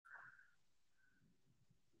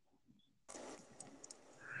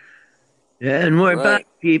Yeah, and All we're back,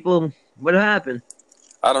 right. people. What happened?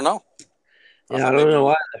 I don't know. I Yeah, I thought don't maybe know you.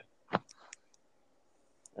 why.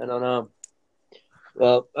 I don't know.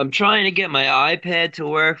 Well, I'm trying to get my iPad to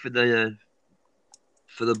work for the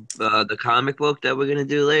comic book that we're gonna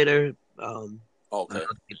do later. I Okay. don't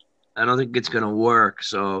I don't think it's gonna work,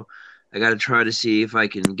 so I gotta try to see if I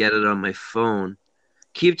can get it on my phone.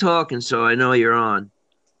 Keep talking, so I know you're on.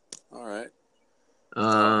 All right. Um.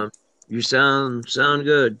 Um, you sound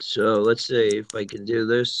good. So let's see if I can do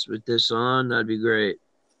this with this on. That'd be great.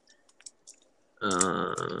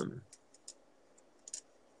 Um,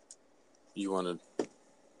 You want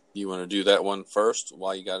to do that one first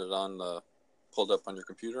while you got it on pulled up on your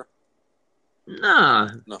computer? nah,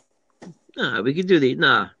 No. nah. We could do the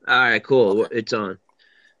nah. All right, cool. Okay. It's on.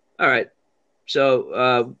 All right.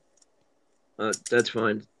 So that's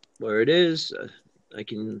fine. Where it is, I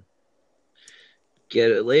can get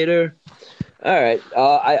it later. All right.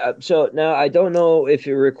 So now I don't know if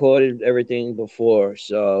you recorded everything before,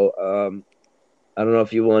 so I don't know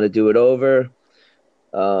if you want to do it over.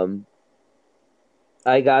 Um,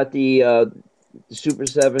 I got the Super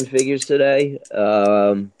Seven figures today.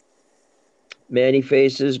 Manny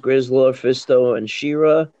Faces, Grizzlor, Fisto, and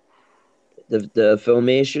Shira. The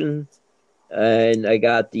Filmation, and I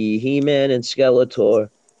got the He-Man and Skeletor.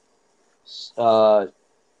 Uh,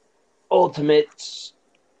 Ultimates.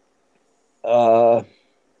 Uh,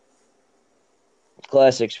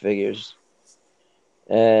 Classics figures.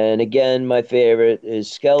 And again, my favorite is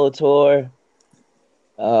Skeletor.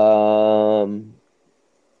 Um,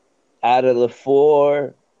 Out of the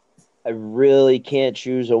four, I really can't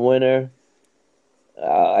choose a winner.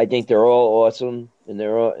 I think they're all awesome, and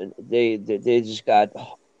they just got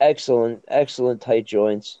excellent tight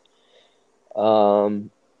joints. Um,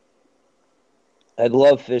 I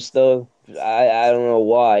love Fisto. I don't know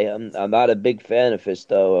why. I'm not a big fan of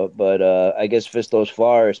Fisto, but I guess Fisto's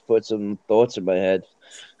Forest put some thoughts in my head.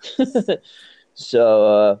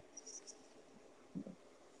 So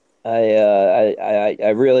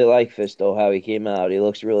I really like Fisto how he came out. He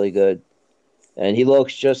looks really good, and he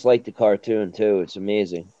looks just like the cartoon too. It's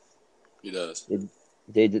amazing. He does.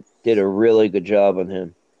 They, they did a really good job on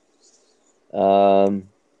him. Um,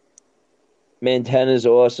 Mantenna's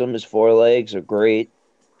awesome. His forelegs are great,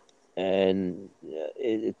 and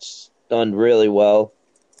it's done really well.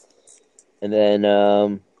 And then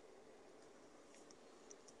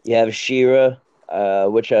you have Shira,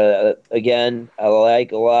 which again I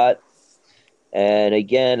like a lot. And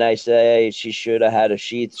again, I say she should have had a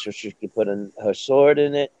sheath so she could put her sword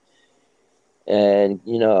in it. And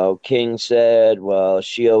King said, "Well,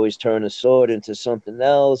 she always turned a sword into something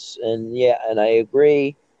else." And yeah, and I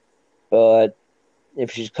agree. But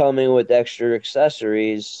if she's coming with extra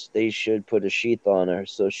accessories, they should put a sheath on her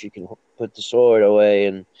so she can put the sword away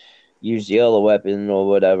and use the other weapon or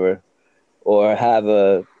whatever, or have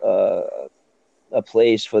a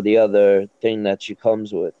place for the other thing that she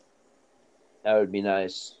comes with. That would be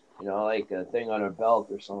nice. Like a thing on her belt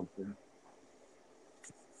or something.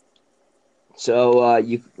 So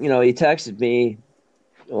you texted me.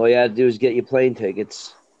 All you had to do is get your plane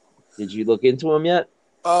tickets. Did you look into them yet?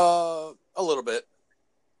 A little bit.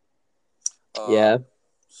 Yeah.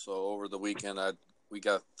 So over the weekend, we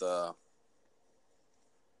got the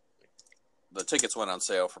tickets went on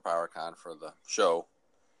sale for PowerCon for the show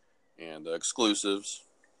and exclusives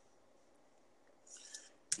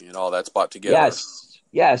and all that's bought together. Yes.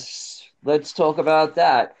 Yes. Let's talk about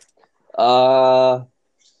that. Uh,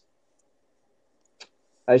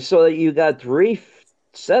 I saw that you got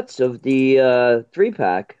sets of the three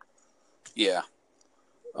pack. Yeah.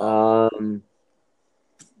 Um, Um,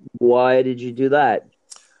 why did you do that?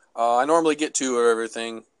 I normally get two of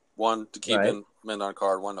everything. One to keep Right. in mint on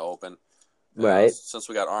card, one to open. Right. Since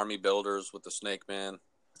we got army builders with the Snake Man,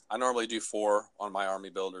 I normally do four on my army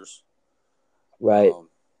builders. Right. Um,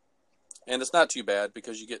 and it's not too bad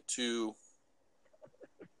because you get two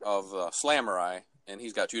of Slamurai, and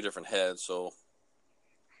he's got two different heads, so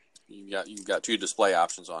you've got two display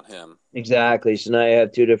options on him. Exactly. So now you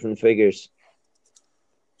have two different figures.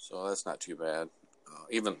 So that's not too bad.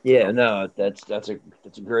 Even Yeah. No, that's a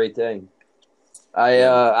great thing. I and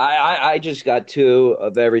uh I I I just got two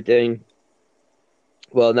of everything.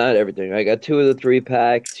 Well, not everything. I got two of the three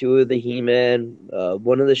pack, two of the He-Man,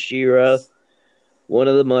 one of the She-Ra, one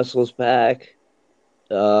of the Muscles pack.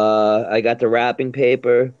 I got the wrapping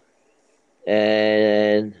paper,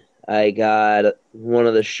 and I got one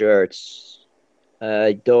of the shirts.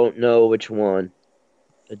 I don't know which one.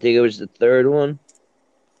 I think it was the third one.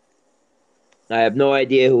 I have no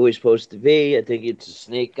idea who he's supposed to be. I think it's a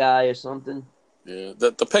snake guy or something. Yeah,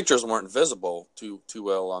 the pictures weren't visible too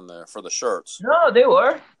well on for the shirts. No, they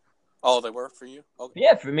were. Oh, they were for you. Okay,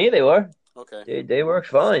 Yeah, for me they were. okay. They worked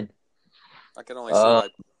fine. I could only see Uh,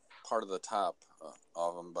 like part of the top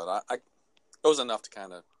of them, but it was enough to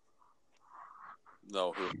kind of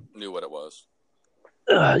know who knew what it was.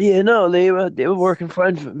 yeah, no, they were working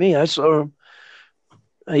fine for me. I saw them.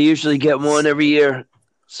 I usually get one every year,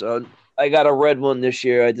 so I got a red one this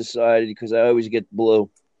year. I decided because I always get blue,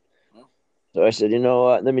 Well, so I said, you know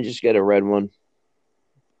what? Let me just get a red one.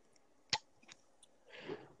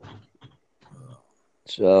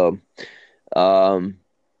 So, um,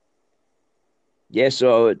 yeah,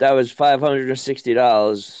 so that was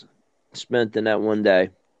 $560 spent in that one day.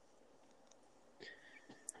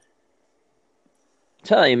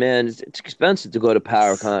 Tell you, man, it's expensive to go to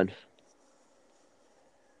PowerCon.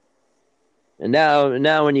 And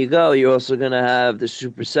now when you go, you're also gonna have the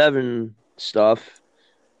Super 7 stuff.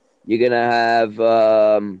 You're gonna have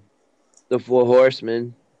the Four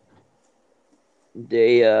Horsemen.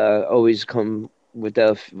 They always come with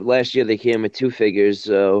the last year they came with two figures,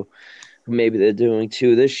 so maybe they're doing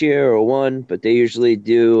two this year or one, but they usually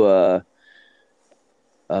do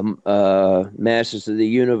Masters of the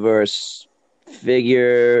Universe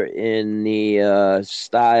figure in the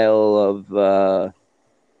style of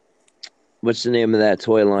what's the name of that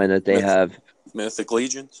toy line that they have? Mythic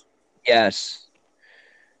Legions. Yes.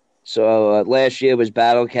 So last year was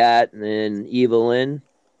Battle Cat and then Evelyn,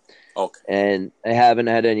 Okay. and I haven't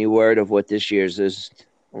had any word of what this year's is.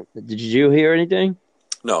 Did you hear anything?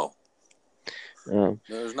 No, Oh.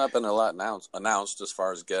 there's not been a lot announced as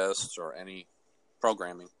far as guests or any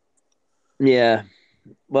programming. Yeah.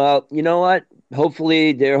 Well, you know what?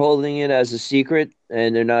 Hopefully they're holding it as a secret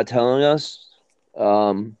and they're not telling us.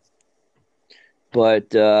 Um,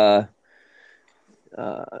 but uh,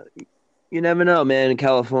 you never know, man. In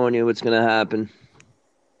California, what's going to happen?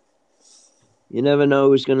 You never know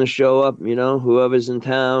who's going to show up. You know, whoever's in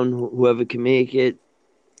town, whoever can make it,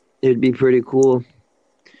 it'd be pretty cool.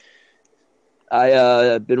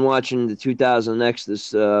 I've been watching the 2000X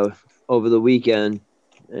this over the weekend,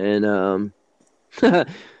 and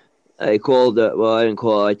I called. Well, I didn't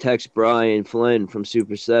call. I text Brian Flynn from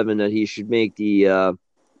Super 7 that he should make the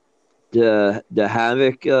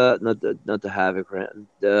Havoc, not the Havoc Ram,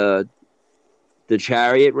 the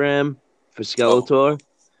Chariot Ram for Oh, Skeletor.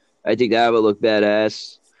 I think that would look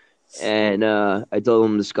badass. And I told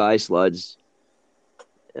him the Sky Sluds.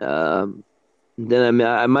 Then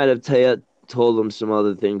I might have told him some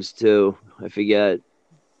other things too. I forget.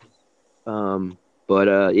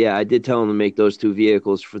 But yeah, I did tell him to make those two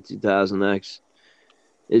vehicles for 2000X.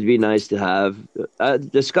 It'd be nice to have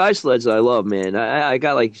the Sky Sleds. I love, man. I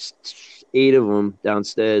got like 8 of them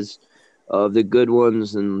downstairs, of the good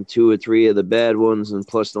ones and 2 or 3 of the bad ones, and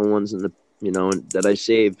plus the ones in the that I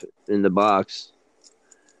saved in the box.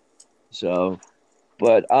 So,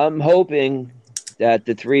 but I'm hoping that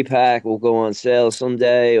the 3-pack will go on sale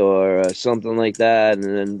someday or something like that, and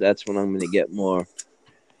then that's when I'm going to get more.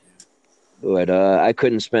 But I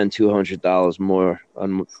couldn't spend $200 more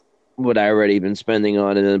on what I already been spending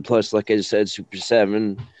on, and then plus, like I said, Super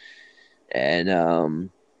 7 and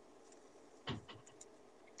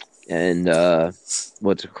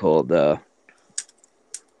what's it called? The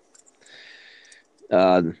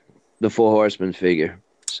Four Horsemen figure.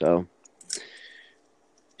 So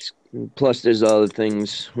plus, there's other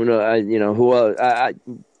things. Who know? Who else?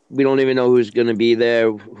 We don't even know who's going to be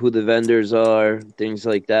there, who the vendors are, things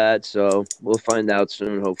like that. So we'll find out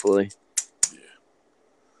soon, hopefully.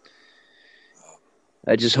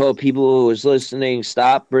 I just hope people who's listening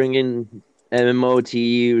stop bringing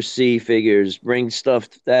MMOTUC figures. Bring stuff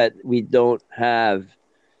that we don't have.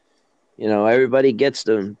 Everybody gets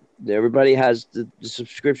them. Everybody has the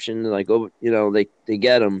subscription. Like, they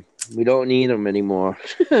get them. We don't need them anymore.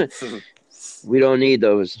 We don't need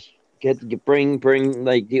those. Bring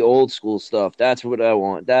like the old school stuff. That's what I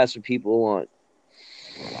want. That's what people want.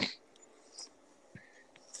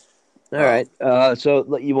 All right.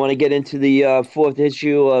 So you want to get into the 4th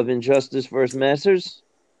issue of Injustice vs. Masters?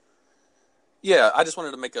 yeah. I just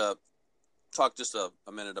wanted to talk just a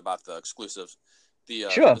minute about the exclusives.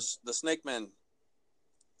 Sure. The Snake Men,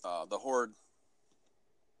 the Horde,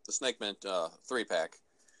 the Snake Men 3-pack.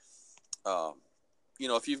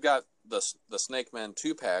 If you've got the Snake Men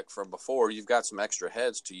 2-pack from before, you've got some extra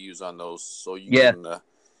heads to use on those, so you can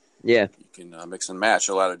you can mix and match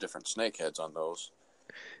a lot of different snake heads on those.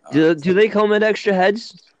 Do they come with extra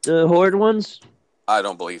heads, the Horde ones? I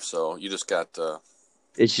don't believe so. You just got.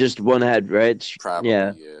 It's just one head, right? Probably,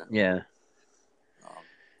 yeah.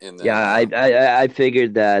 And then, I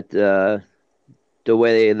figured that the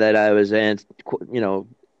way that I was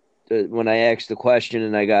when I asked the question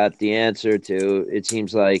and I got the answer to, it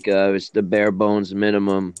seems like it was the bare bones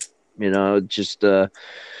minimum, just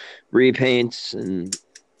repaints and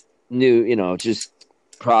new, just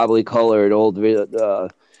probably colored old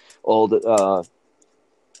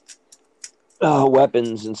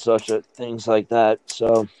weapons and such things like that.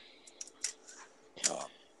 So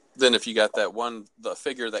then if you got the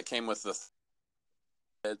figure that came with the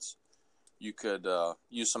heads, you could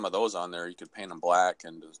use some of those on there. You could paint them black,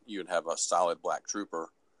 and you'd have a solid black trooper.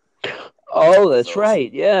 Oh, that's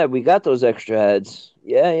right. Yeah, we got those extra heads.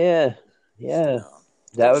 Yeah.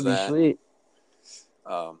 That would be sweet.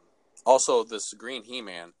 Also, this green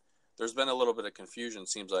He-Man, there's been a little bit of confusion,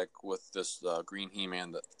 seems like, with this green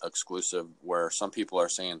He-Man exclusive, where some people are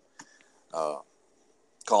saying,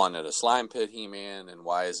 calling it a slime pit He-Man, and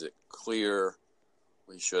why is it clear?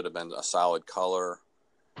 He should have been a solid color.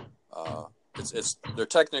 It's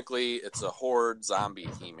a Horde zombie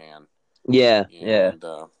He-Man. Yeah, and,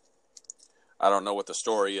 I don't know what the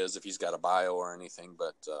story is, if he's got a bio or anything,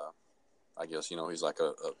 but I guess, he's like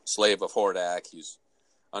a slave of Hordak. He's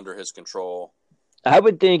under his control. I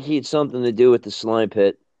would think he'd something to do with the slime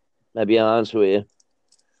pit. I'll be honest with you.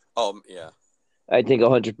 Oh, yeah. I think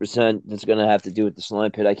 100% that's going to have to do with the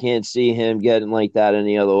slime pit. I can't see him getting like that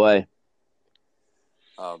any other way.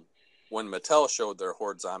 When Mattel showed their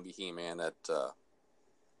Horde zombie He-Man at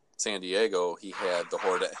San Diego, he had the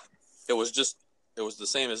Horde. It was the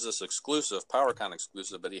same as this exclusive, PowerCon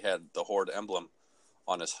exclusive, but he had the Horde emblem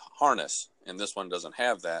on his harness, and this one doesn't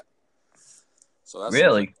have that. So that's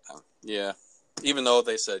really, yeah. Even though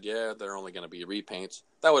they said, they're only going to be repaints,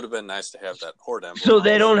 that would have been nice to have that Horde emblem. So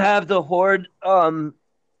they don't have the Horde,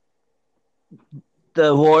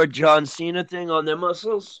 John Cena thing on their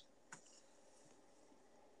muscles.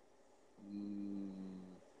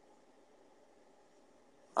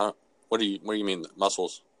 What do you mean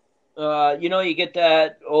muscles? You get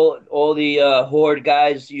that all the Horde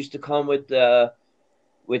guys used to come with that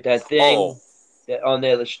thing on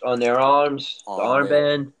their arms, the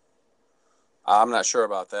armband. Yeah. I'm not sure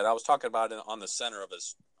about that. I was talking about it on the center of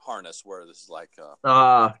his harness, where this is like.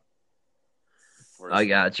 I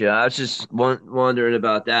got you. I was just wondering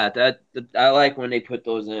about that. I like when they put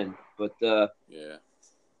those in, but yeah,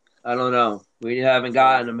 I don't know. We haven't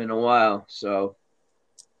gotten them in a while, so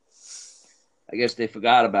I guess they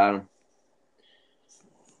forgot about them.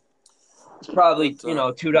 It's probably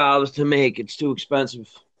 $2 to make. It's too expensive.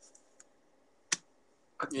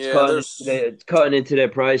 It's cutting into their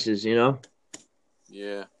prices,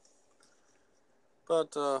 Yeah,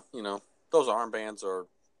 but those armbands are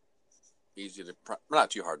easy not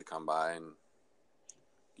too hard to come by, and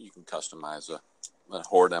you can customize a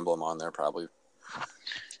Horde emblem on there. Probably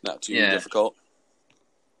not too difficult.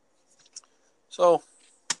 So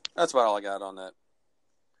that's about all I got on that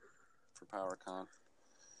for PowerCon.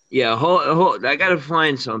 Yeah, I gotta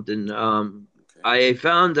find something. Okay. I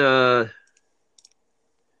found on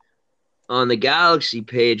the Galaxy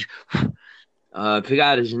page. I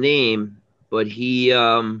forgot his name, but he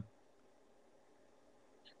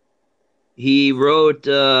wrote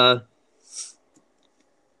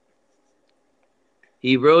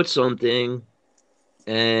something,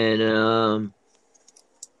 and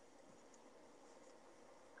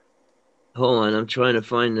hold on, I'm trying to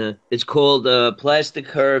find it's called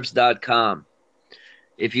plasticcurves.com.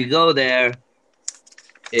 If you go there,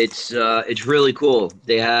 it's really cool.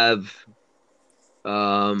 They have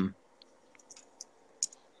all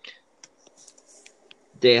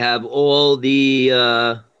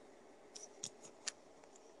the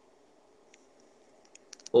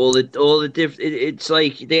different. It's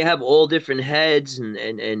like they have all different heads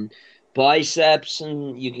and biceps,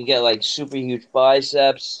 and you can get like super huge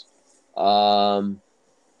biceps.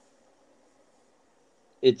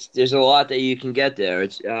 There's a lot that you can get there.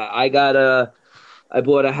 I bought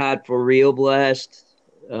a hat for Real Blast.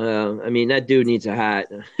 I mean, that dude needs a hat.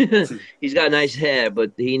 He's got nice hair,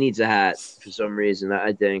 but he needs a hat for some reason,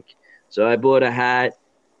 I think. So I bought a hat.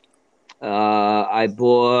 I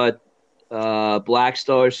bought Black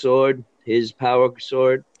Star sword, his power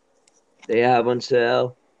sword. They have on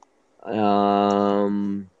sale.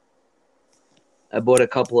 I bought a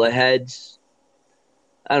couple of heads.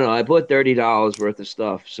 I don't know. I bought $30 worth of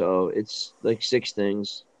stuff, so it's like 6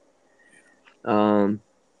 things. But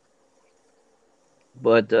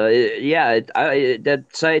that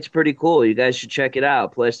site's pretty cool. You guys should check it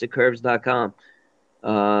out. PlasticCurves.com.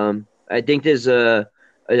 I think there's a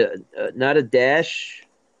not a dash,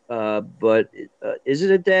 but is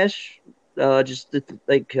it a dash? Just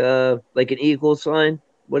like an equal sign.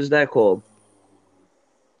 What is that called?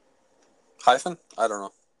 Hyphen? I don't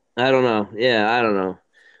know. I don't know. Yeah, I don't know.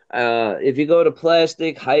 If you go to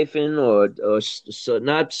plastic hyphen or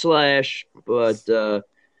not slash, but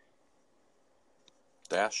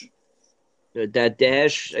Dash. that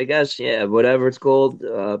dash, I guess, yeah, whatever it's called,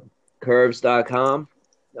 curves.com,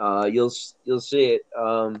 you'll see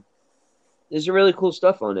it. There's a really cool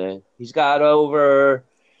stuff on there. He's got over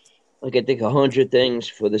like I think 100 things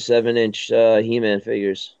for the 7 inch He-Man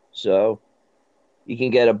figures. So you can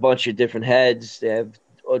get a bunch of different heads. They have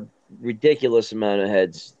a ridiculous amount of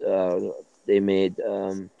heads they made.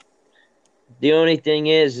 The only thing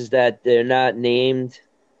is that they're not named,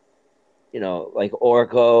 like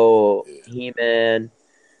Orko, Yeah. He-Man.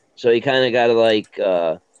 So you kind of got to like,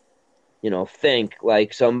 think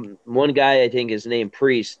like one guy I think is named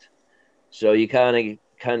Priest. So you kind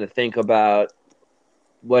of think about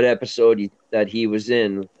what episode that he was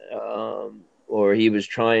in, or he was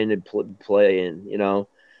trying to play in. Yeah.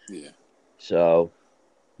 So,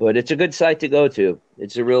 but it's a good site to go to.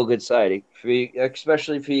 It's a real good site,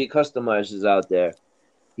 especially for you customizers out there.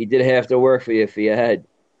 He did half the work for your head,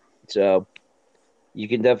 so you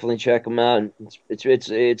can definitely check him out.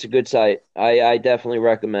 It's a good site. I definitely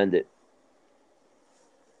recommend it.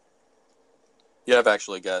 Yeah, I've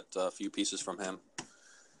actually got a few pieces from him.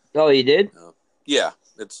 Oh, you did? Yeah,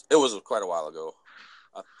 it was quite a while ago,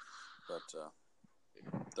 but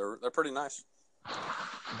they're pretty nice.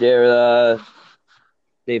 They're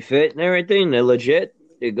they fit and everything. They're legit.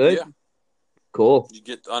 They're good. Yeah, Cool. you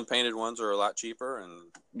get unpainted ones are a lot cheaper, and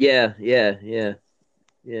Yeah, yeah, yeah,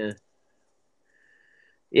 yeah.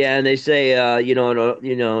 Yeah, and they say you don't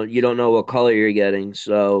know what color you're getting,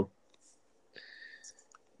 so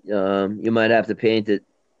you might have to paint it.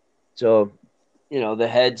 So, the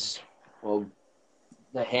heads, well,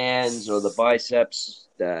 the hands or the biceps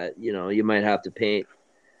that you might have to paint.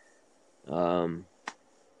 Um,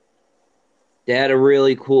 they had a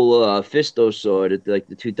really cool Fisto sword, like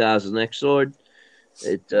the 2000 X sword.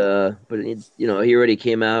 But he already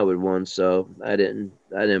came out with one, so I didn't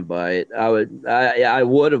buy it. I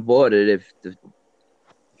would have bought it if it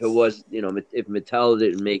was, if Mattel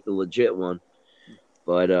didn't make the legit one.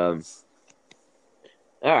 But all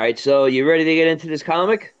right. So you ready to get into this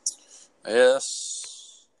comic? yes.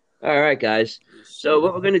 All right, guys. Yes, So sir.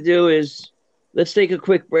 what we're gonna do is let's take a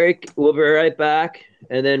quick break. We'll be right back,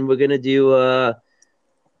 and then we're gonna do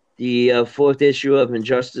the fourth issue of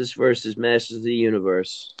Injustice versus Masters of the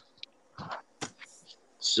Universe.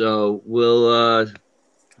 So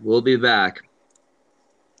we'll be back.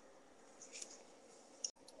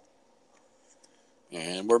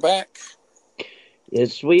 And we're back.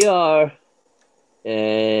 Yes, we are,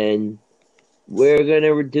 and we're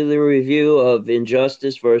gonna do the review of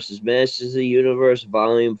Injustice versus Masters of the Universe,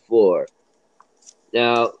 Volume 4.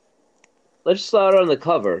 Now, let's start on the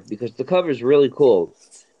cover because the cover is really cool.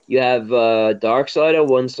 You have Darkseid on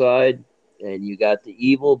one side, and you got the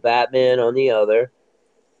evil Batman on the other,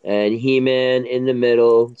 and He-Man in the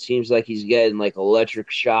middle. Seems like he's getting like electric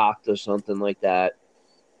shocked or something like that.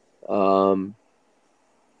 Um,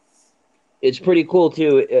 it's pretty cool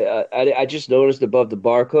too. I just noticed above the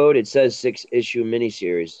barcode it says 6 issue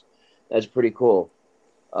miniseries. That's pretty cool.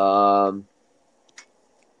 Um,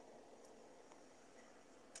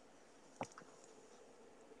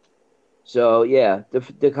 so yeah,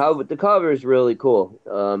 the cover is really cool.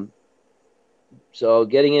 So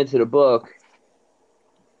getting into the book,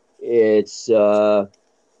 it's this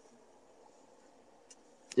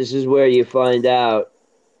is where you find out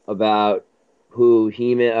about who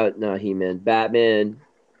He-Man, not He-Man, Batman.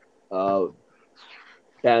 Uh,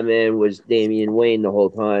 Batman was Damian Wayne the whole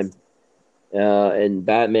time, and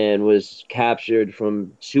Batman was captured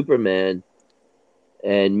from Superman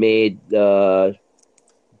and had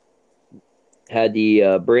the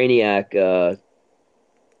Brainiac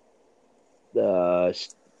uh,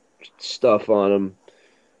 stuff on him,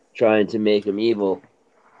 trying to make him evil.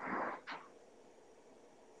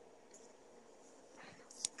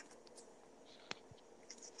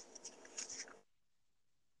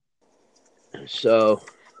 So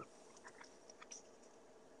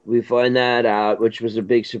we find that out, which was a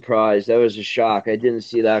big surprise. That was a shock. I didn't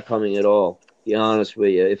see that coming at all. To be honest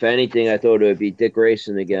with you, if anything, I thought it would be Dick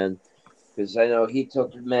Grayson again, because I know he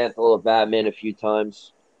took the mantle of Batman a few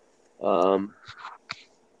times. Um,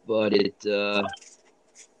 but it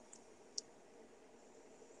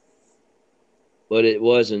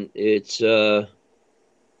wasn't.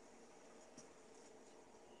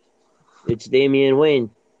 It's Damian Wayne.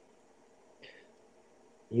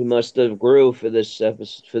 He must have grew for this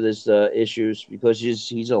episode, for this issues, because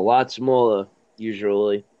he's a lot smaller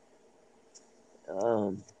usually.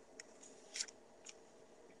 Um,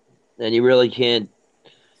 and you really can't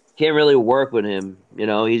really work with him. You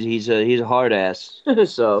know, he's a hard ass.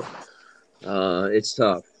 So it's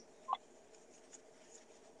tough.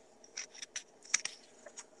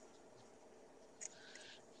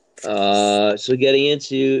 So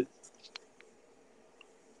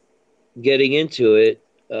getting into it,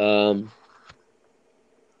 um,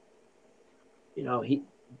 you know, he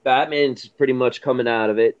Batman's pretty much coming out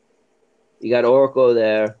of it. You got Oracle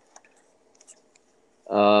there.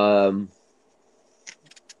 Um,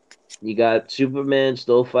 you got Superman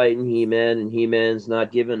still fighting He-Man, and He-Man's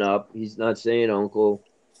not giving up. He's not saying uncle.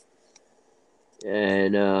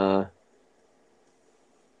 And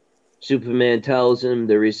Superman tells him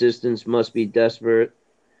the resistance must be desperate.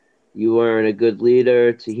 You weren't a good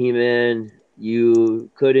leader to He-Man. You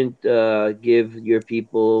couldn't give your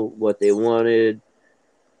people what they wanted.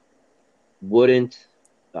 Wouldn't.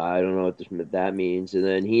 I don't know what that means. And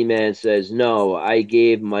then He-Man says, "No, I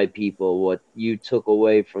gave my people what you took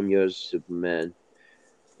away from yours, Superman."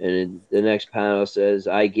 And the next panel says,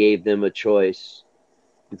 "I gave them a choice,"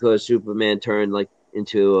 because Superman turned like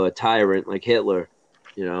into a tyrant, like Hitler.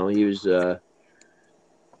 You know, he was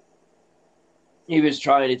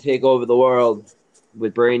trying to take over the world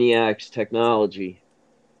with Brainiac's technology,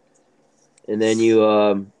 and then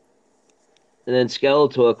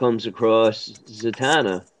Skeletor comes across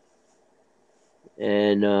Zatanna,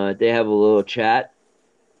 and they have a little chat,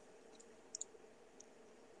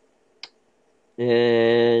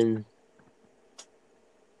 and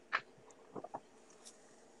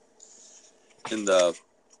In the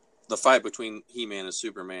fight between He-Man and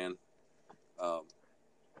Superman, um,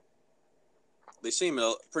 they seem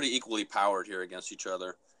pretty equally powered here against each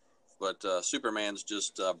other. But Superman's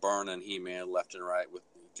just burning He-Man left and right with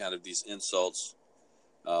kind of these insults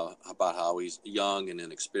about how he's young and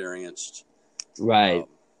inexperienced. right,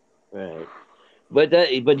 right.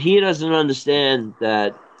 But he doesn't understand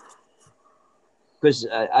that, because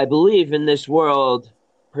I believe in this world,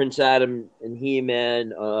 Prince Adam and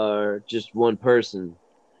He-Man are just one person.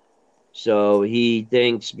 So he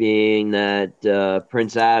thinks, being that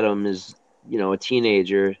Prince Adam is, a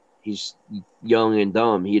teenager, he's young and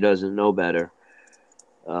dumb. He doesn't know better.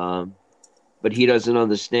 Um, but he doesn't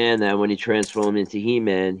understand that when he transformed into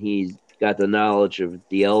He-Man, he's got the knowledge of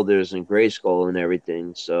the elders and Grayskull and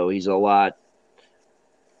everything. So he's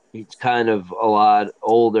kind of a lot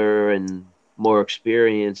older and more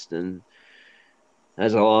experienced, and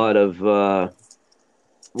has a lot of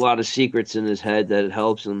secrets in his head that it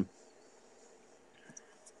helps him.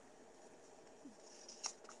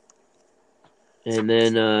 And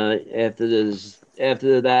then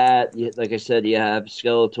after that, like I said, you have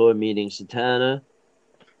Skeletor meeting Satana,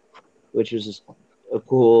 which was a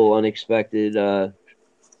cool, unexpected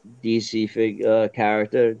DC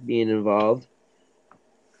character being involved.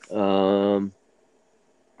 Um,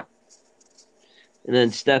 and then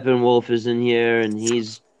Steppenwolf is in here, and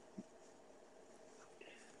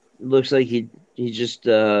looks like he just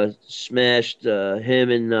smashed him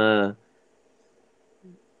and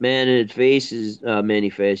Man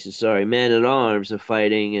at Arms are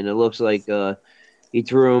fighting, and it looks like he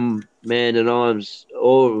threw him, Man at Arms,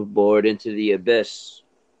 overboard into the abyss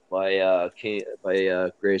by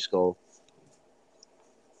Grayskull.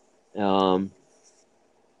 Um,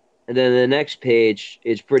 and then the next page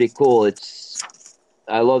is pretty cool.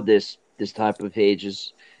 I love this type of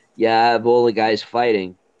pages. You have all the guys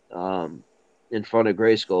fighting um, in front of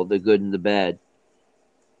Grayskull, the good and the bad.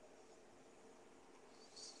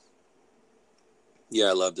 Yeah,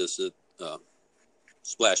 I love this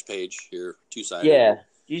splash page here, two-sided. Yeah,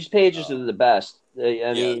 these pages Uh, are the best. I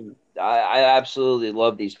yeah, mean, I absolutely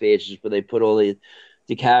love these pages, but they put all the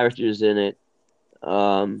characters in it.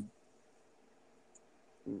 Um,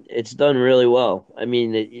 it's done really well. I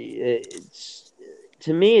mean, it's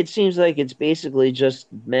to me, it seems like it's basically just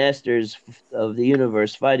masters of the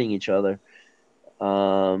universe fighting each other.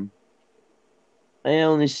 Um, I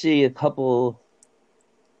only see a couple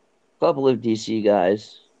of DC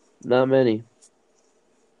guys, not many.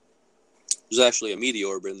 there's actually a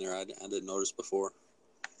meteor in there. I didn't notice before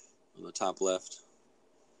on the top left.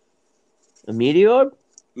 A meteor,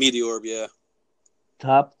 Meteor, yeah.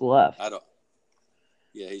 top left. I don't.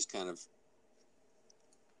 Yeah, he's kind of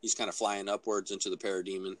flying upwards into the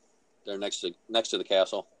parademon. They're next to the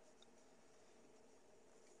castle.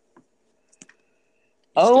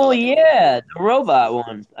 He's kind of Oh like an yeah, overlord. the robot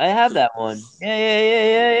one. I have that one. Yeah, yeah, yeah,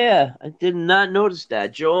 yeah, yeah. I did not notice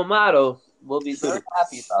that. Joe Amato will be very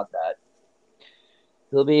happy about that.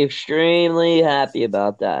 He'll be extremely happy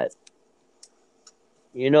about that.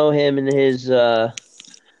 You know him and his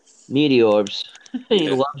meteorbs. He Yeah,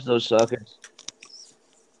 loves those suckers.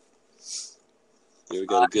 Yeah, we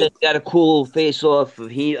got a They good got a cool face off of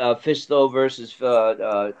Fisto versus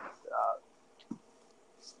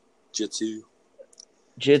Jitsu.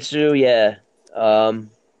 Jitsu. Yeah, um,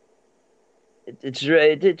 it's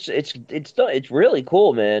really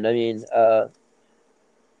cool, man. I mean,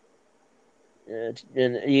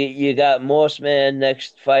 and you got Moss Man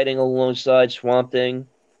next fighting alongside Swamp Thing,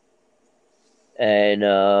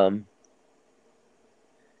 and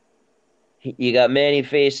you got Manny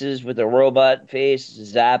Faces with a robot face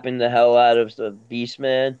zapping the hell out of the Beast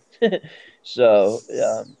Man. So,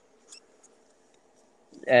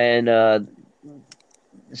 and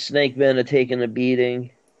Snake Men are taking a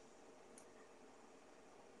beating.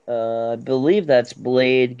 I believe that's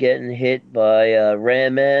Blade getting hit by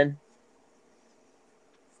Ram Man.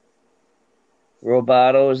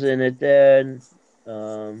 Roboto's in it then.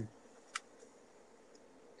 Um,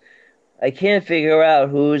 I can't figure out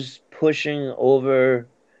who's pushing over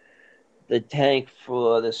the tank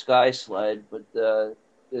for the Sky Sled, but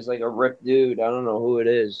there's like a ripped dude. I don't know who it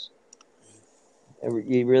is.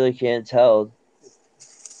 You really can't tell.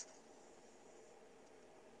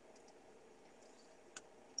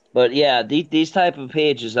 But yeah, these type of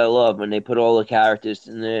pages I love when they put all the characters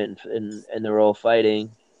in there and they're all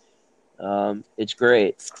fighting. It's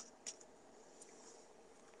great.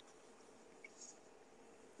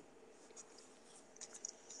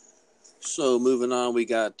 So moving on, we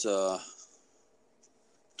got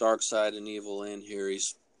Dark Side and Evil in here.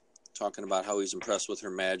 He's talking about how he's impressed with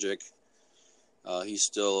her magic. He's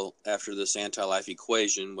still after this anti-life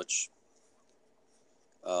equation, which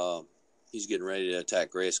he's getting ready to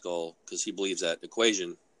attack Grayskull because he believes that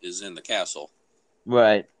equation is in the castle.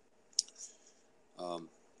 Right.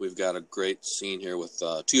 We've got a great scene here with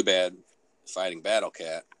Too Bad fighting Battle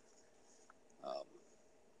Cat.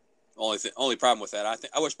 Only problem with that,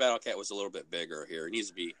 I wish Battle Cat was a little bit bigger here. He needs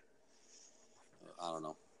to be, I don't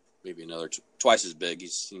know, maybe another twice as big. He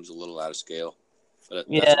seems a little out of scale. But that's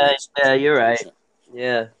a Yeah, great. yeah, you're right.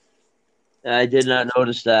 Yeah. I did not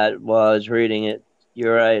notice that while I was reading it.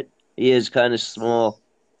 You're right. He is kind of small.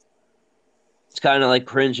 It's kind of like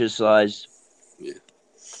Cringe's size. Yeah.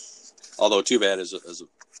 Although Too Bad is a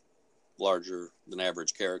larger than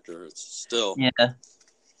average character, it's still. Yeah.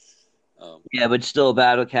 Yeah, but still,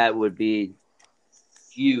 Battle Cat would be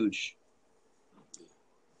huge.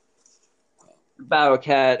 Battle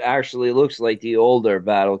Cat actually looks like the older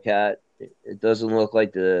Battle Cat. It doesn't look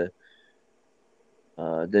like the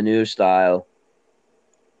new style,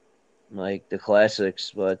 like the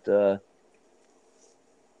classics. But I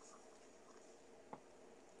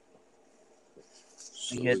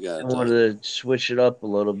So guess we I got wanted to switch it up a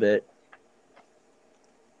little bit.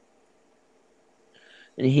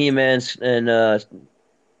 And He-Man's and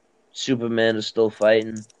Superman is still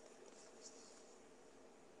fighting.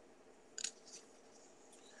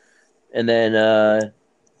 And then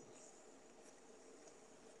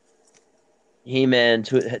He-Man,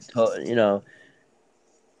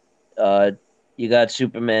 uh, you got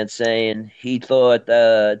Superman saying he thought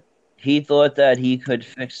that he could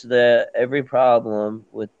fix the every problem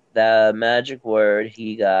with the magic word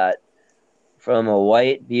he got from a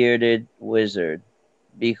white bearded wizard.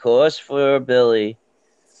 Because for Billy,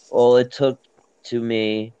 all it took to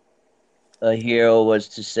me a hero was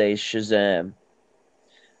to say Shazam.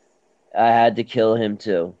 I had to kill him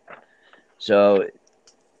too. So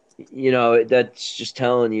that's just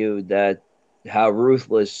telling you that how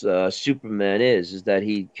ruthless Superman is that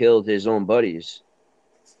he killed his own buddies.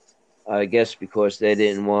 I guess because they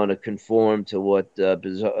didn't want to conform to what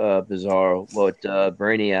Brainiac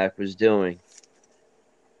was doing,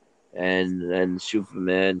 and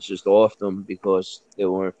Superman just offed them because they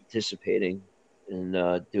weren't participating in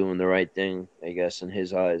doing the right thing. I guess in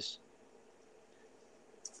his eyes.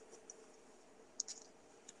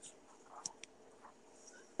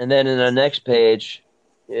 And then in the next page,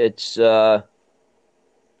 it's you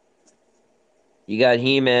got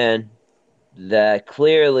He-Man that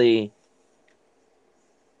clearly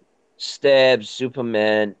stabs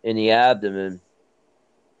Superman in the abdomen,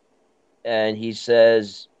 and he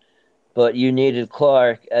says, "But you needed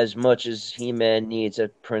Clark as much as He-Man needs a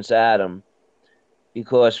Prince Adam,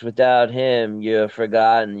 because without him, you're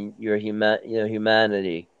forgotten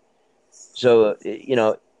humanity." So you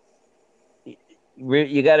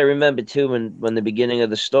got to remember too when the beginning of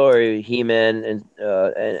the story, He-Man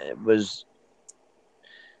and was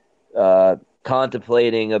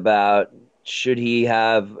contemplating about should he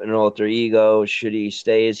have an alter ego, should he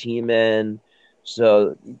stay as He-Man.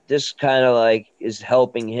 So this kind of like is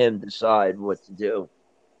helping him decide what to do.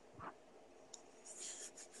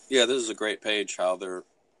 Yeah, this is a great page.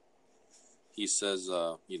 He says,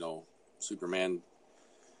 Superman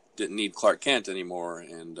didn't need Clark Kent anymore,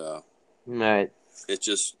 and Right. it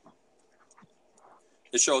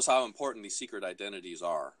shows how important these secret identities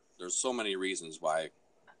are. There's so many reasons why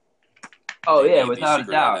Oh they yeah, need these without a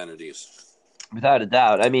secret doubt. identities. Without a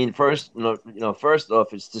doubt. I mean, first, first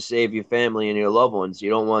off, it's to save your family and your loved ones. You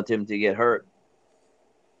don't want them to get hurt.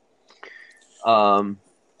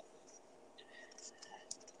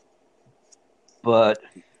 But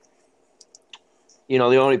the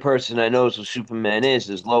only person that knows who Superman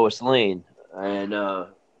is Lois Lane, and I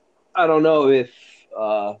don't know if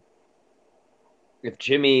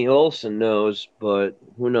Jimmy Olsen knows, but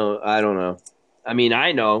who knows? I don't know. I mean,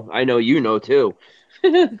 I know you know too.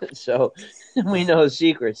 So we know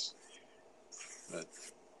secrets. But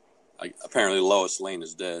apparently, Lois Lane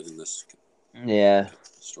is dead in this Yeah.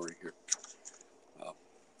 story here.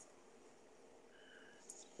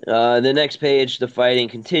 The next page, the fighting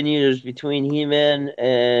continues between He-Man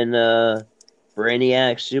and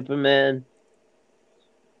Brainiac Superman.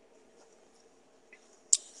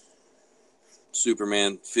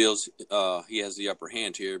 Superman feels he has the upper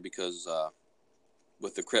hand here because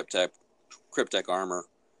with the Cryptek armor,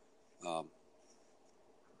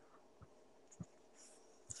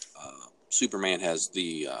 Superman has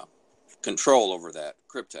the control over that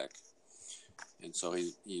Cryptek, and so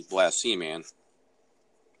he blasts He-Man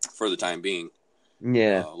for the time being.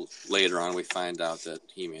 Yeah. Later on, we find out that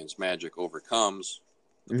He-Man's magic overcomes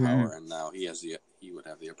the power, and now he would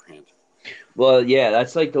have the upper hand. Well, yeah,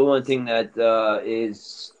 that's like the one thing that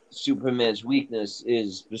is Superman's weakness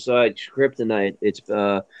is besides kryptonite, it's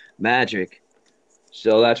magic.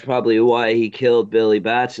 So that's probably why he killed Billy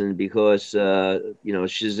Batson because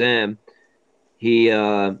Shazam, he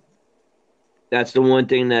that's the one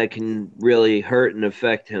thing that can really hurt and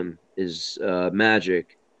affect him is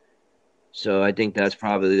magic. So I think that's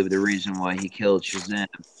probably the reason why he killed Shazam.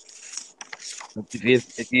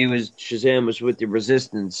 If Shazam was with the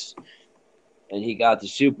Resistance and he got the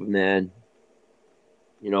Superman,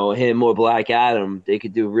 him or Black Adam, they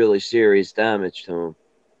could do really serious damage to him.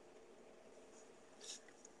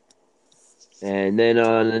 And then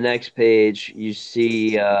on the next page, you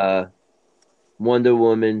see Wonder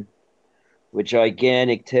Woman with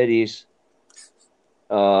gigantic titties.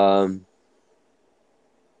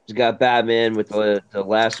 He's got Batman with the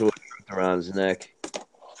lasso around his neck.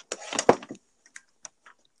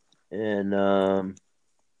 And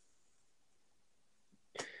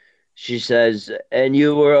she says, and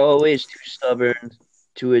you were always too stubborn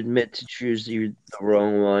to admit to choosing the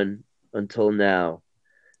wrong one until now.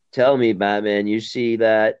 Tell me, Batman, you see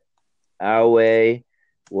that our way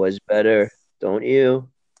was better, don't you?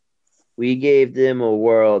 We gave them a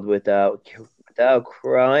world without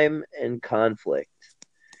crime and conflict.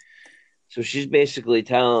 So she's basically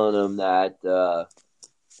telling them that the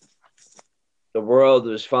world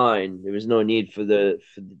was fine. There was no need for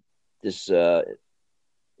this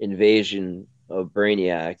invasion of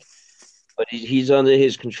Brainiac, but he's under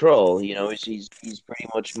his control. He's pretty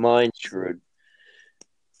much mind screwed.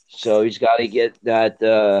 So he's got to get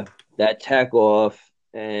that tech off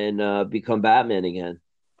and become Batman again.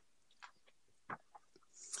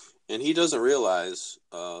 And he doesn't realize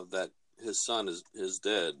that his son is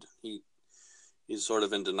dead. He's sort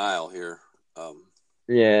of in denial here.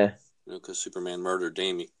 Yeah. Because Superman murdered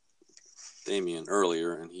Damian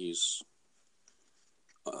earlier, and he's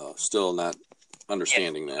still not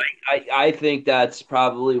understanding that. I think that's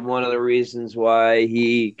probably one of the reasons why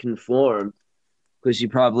he conformed, because he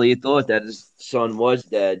probably thought that his son was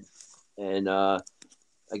dead. And I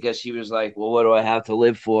guess he was like, well, what do I have to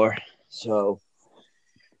live for? So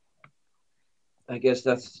I guess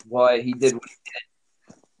that's why he did what he did.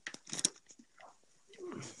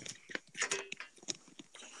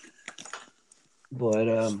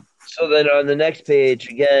 But so then on the next page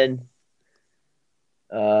again,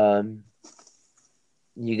 you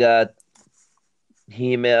got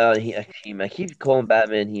He-Man. I keep calling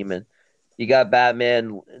Batman He-Man. You got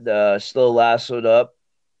Batman still lassoed up,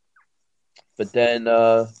 but then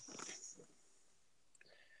I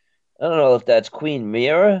don't know if that's Queen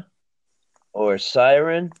Mira or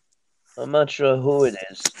Siren. I'm not sure who it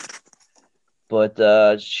is,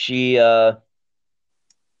 but she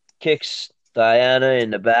kicks Diana in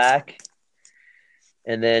the back,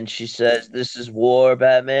 and then she says, "This is war,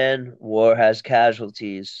 Batman. War has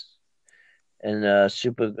casualties." And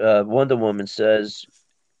Wonder Woman says,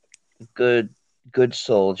 "Good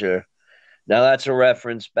soldier." Now that's a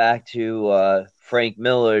reference back to Frank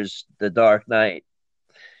Miller's The Dark Knight.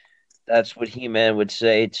 That's what He-Man would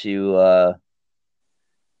say to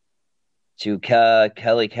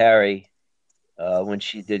Kelly Carey when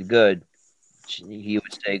she did good. He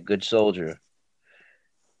would say, "Good soldier."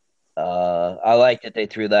 I like that they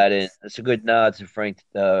threw that in. It's a good nod to Frank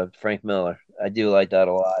Miller. I do like that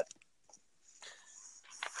a lot.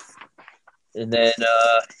 And then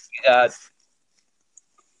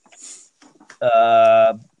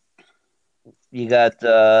uh, you got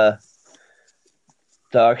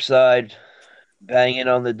Darkseid banging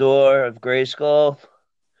on the door of Grayskull,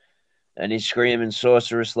 and he's screaming,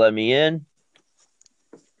 "Sorceress, let me in!"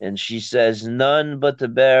 And she says, "None but the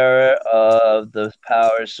bearer of the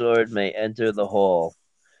power sword may enter the hall."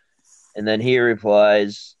 And then he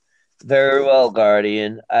replies, "Very well,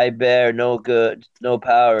 Guardian. I bear no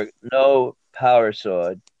power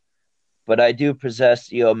sword, but I do possess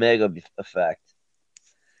the Omega effect.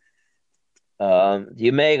 The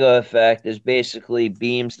Omega effect is basically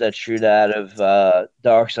beams that shoot out of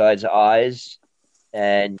Darkseid's eyes,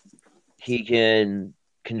 and he can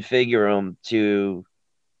configure them to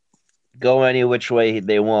go any which way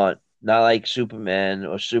they want. Not like Superman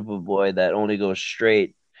or Superboy that only goes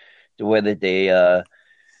straight to where that they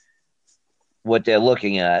what they're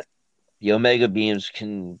looking at. The Omega beams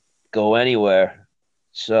can go anywhere,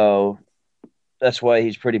 so that's why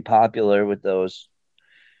he's pretty popular with those.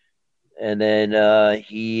 And then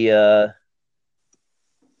he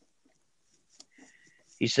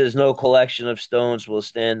says no collection of stones will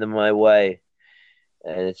stand in my way.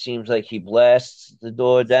 And it seems like he blasts the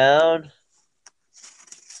door down.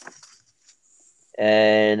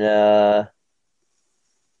 And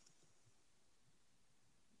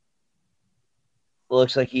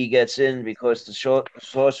looks like he gets in because the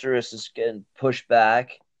sorceress is getting pushed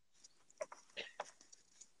back.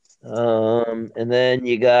 And then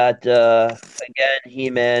you got again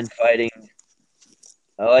He-Man fighting.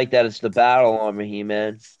 I like that it's the battle armor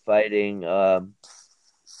He-Man fighting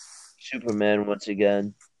Superman once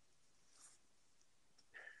again.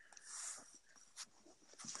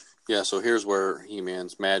 Yeah, so here's where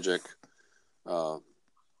He-Man's magic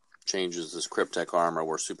changes this Cryptek armor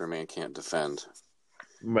where Superman can't defend.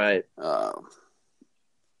 Right.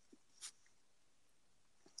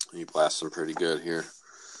 He blasts him pretty good here.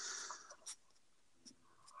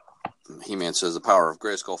 He-Man says the power of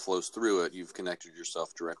Grayskull flows through it. You've connected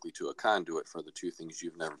yourself directly to a conduit for the two things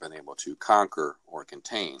you've never been able to conquer or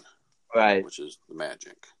contain. Right. Which is the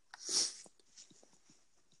magic.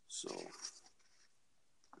 So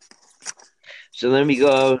then we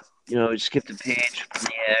go, skip the page from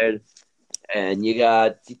the ad, and you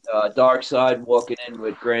got Darkseid walking in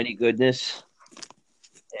with Granny Goodness,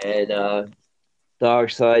 and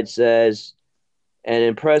Darkseid says, "An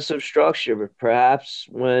impressive structure, but perhaps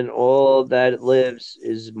when all that lives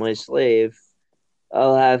is my slave,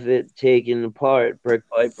 I'll have it taken apart brick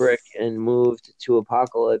by brick and moved to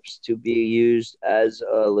Apocalypse to be used as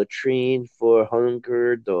a latrine for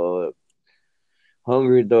hungry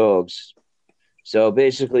dogs." So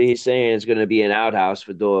basically, he's saying it's going to be an outhouse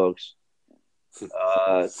for dogs.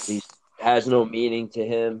 He has no meaning to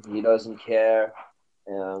him. He doesn't care,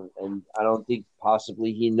 and I don't think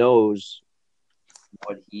possibly he knows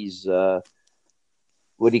what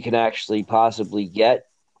what he can actually possibly get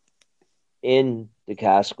in the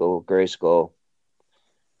Castle Grayskull.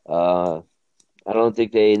 I don't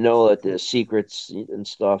think they know that the secrets and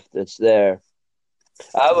stuff that's there.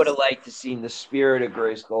 I would have liked to seen the spirit of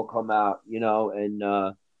Grayskull come out,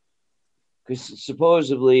 and because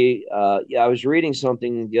supposedly, I was reading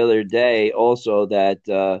something the other day also that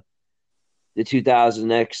the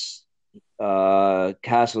 2000X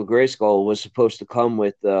Castle Grayskull was supposed to come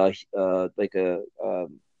with like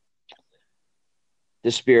the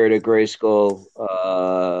spirit of Grayskull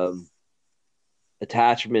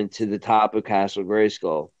attachment to the top of Castle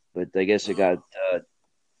Grayskull, but I guess it got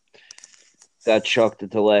chucked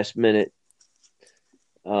at the last minute.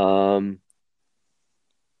 But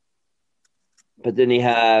then you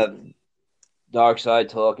have Darkseid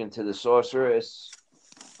talking to the sorceress.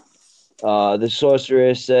 The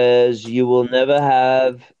sorceress says, "You will never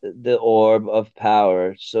have the orb of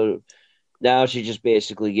power." So now she just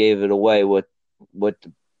basically gave it away what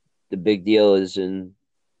the big deal is in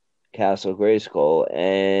Castle Grayskull.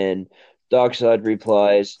 And Darkseid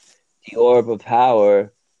replies, "The orb of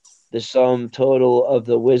power, the sum total of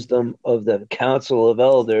the wisdom of the Council of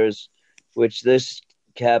Elders, which this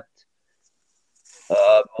kept,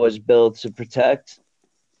 was built to protect."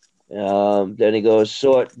 Then he goes,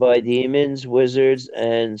 "Sought by demons, wizards,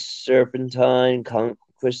 and serpentine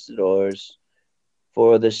conquistadors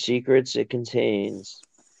for the secrets it contains.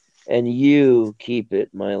 And you keep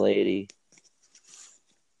it, my lady."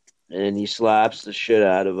 And he slaps the shit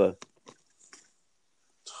out of her.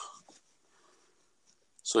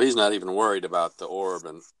 So he's not even worried about the orb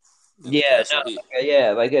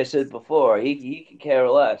Yeah, like I said before, he could care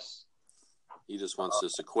less. He just wants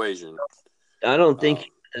this equation. I don't think he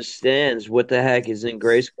understands what the heck is in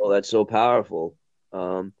Grayskull that's so powerful.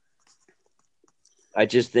 I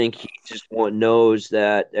just think he just knows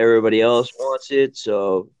that everybody else wants it,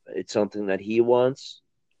 so it's something that he wants.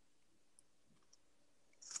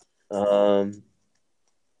 And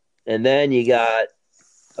then you got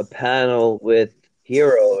a panel with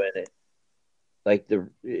Hero in it.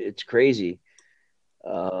 It's crazy.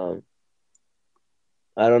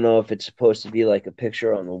 I don't know if it's supposed to be like a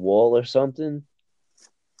picture on the wall or something.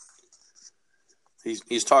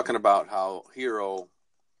 He's talking about how he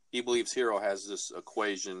believes Hero has this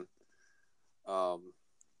equation that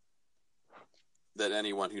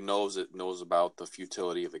anyone who knows it knows about the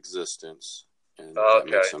futility of existence, and that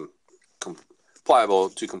makes him pliable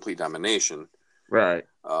to complete domination. Right.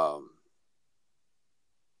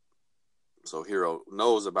 So Hero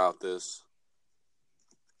knows about this.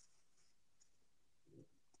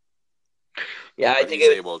 Yeah, I think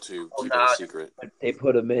he's able to keep it a secret. They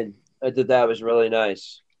put him in. I thought that was really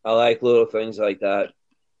nice. I like little things like that.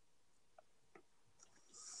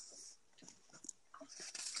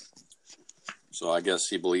 So I guess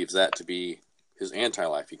he believes that to be his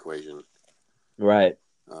anti-life equation. Right.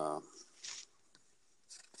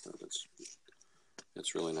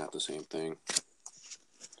 It's really not the same thing.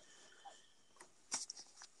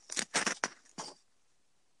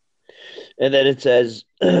 And then it says,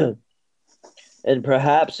 and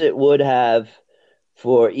perhaps it would have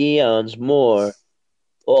for eons more,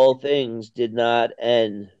 all things did not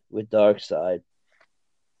end with Darkseid.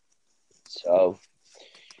 So,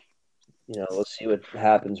 we'll see what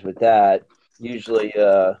happens with that. Usually,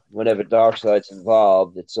 whenever Darkseid's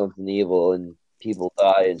involved, it's something evil and people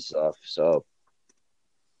die and stuff. So,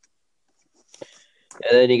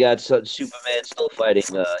 and then you got Superman still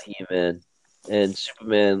fighting He-Man, and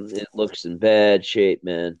Superman, it looks in bad shape,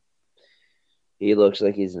 man. He looks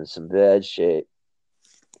like he's in some bad shape.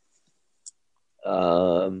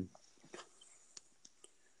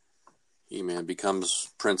 He-Man becomes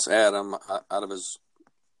Prince Adam out of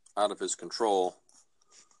his control.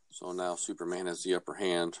 So now Superman has the upper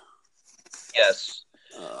hand. Yes.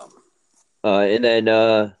 And then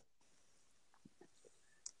they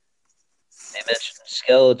mentioned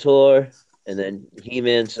Skeletor, and then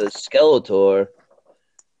He-Man says Skeletor,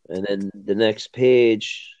 and then the next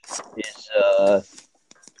page is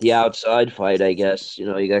the outside fight, I guess.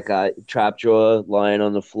 You got Trapjaw lying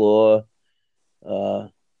on the floor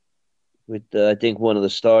with, I think, one of the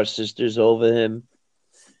Star Sisters over him,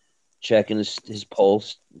 checking his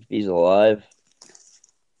pulse, if he's alive.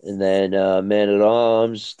 And then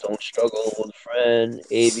Man-at-Arms, Don't Struggle with a Friend,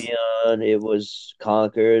 Avion, it was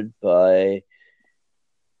conquered by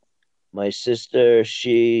my sister.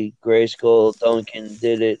 She, Grayskull, Duncan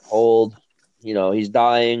did it, hold. He's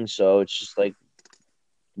dying, so it's just like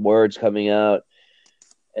words coming out.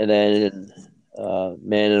 And then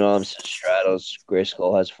Man-at-Arms says Stratos,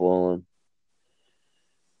 Grayskull has fallen.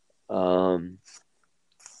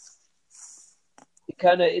 It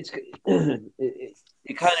kind of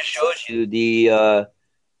shows you the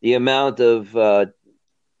amount of the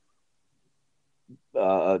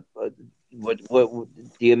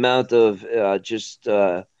amount of just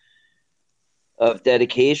of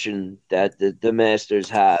dedication that the masters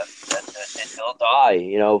have. That they'll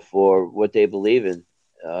die, for what they believe in.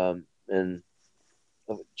 And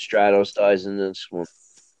Stratos dies in this one.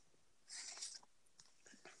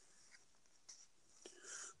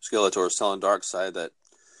 Skeletor is telling Darkseid that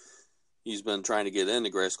he's been trying to get into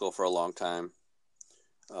Grayskull for a long time,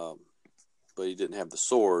 but he didn't have the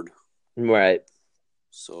sword. Right.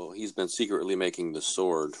 So he's been secretly making the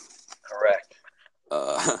sword. Correct.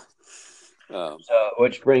 So,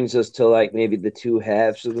 which brings us to maybe the two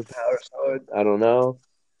halves of the power sword. I don't know.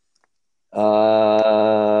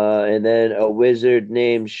 And then a wizard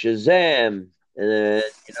named Shazam. And then,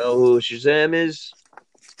 you know who Shazam is?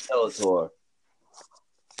 Skeletor.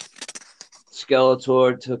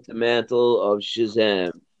 Skeletor took the mantle of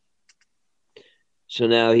Shazam. So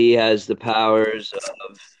now he has the powers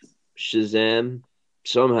of Shazam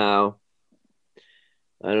somehow.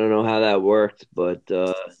 I don't know how that worked, but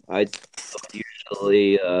I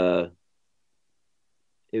usually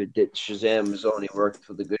Shazam has only worked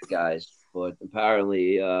for the good guys, but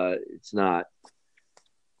apparently it's not.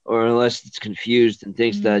 Or unless it's confused and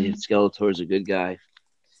thinks that Skeletor's a good guy.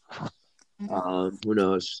 Who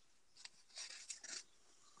knows?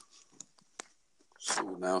 So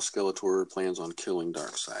now Skeletor plans on killing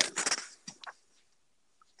Darkseid.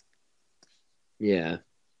 Yeah.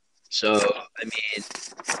 So, I mean,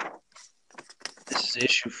 this is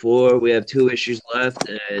issue 4. We have 2 issues left,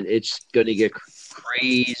 and it's going to get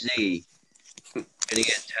crazy. going to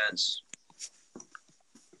get intense.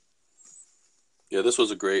 Yeah, this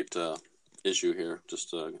was a great issue here.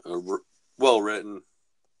 Just a well-written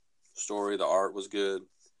story. The art was good.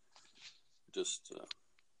 Just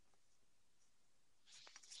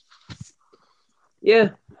Yeah,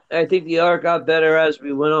 I think the art got better as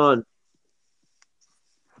we went on.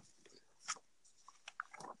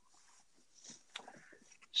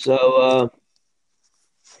 So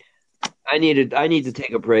I need to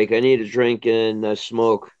take a break. I need a drink and a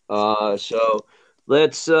smoke. So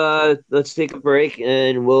let's take a break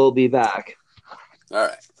and we'll be back. all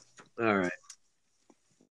right. All right.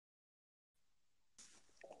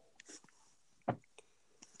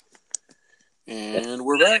 And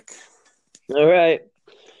we're back. All right.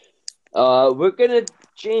 We're gonna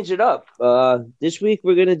change it up. This week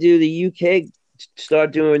we're gonna do the UK.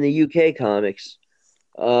 Start doing the UK comics.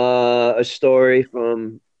 A story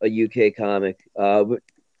from a UK comic.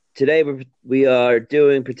 Today we are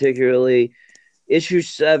doing particularly issue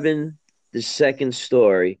 7, the second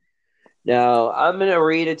story. Now I'm gonna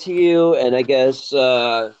read it to you, and I guess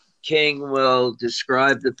King will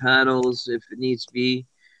describe the panels if it needs to be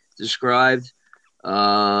described.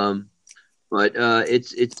 But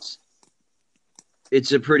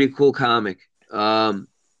it's a pretty cool comic. 1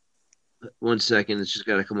 second, it's just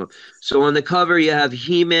got to come up. So on the cover, you have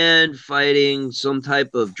He-Man fighting some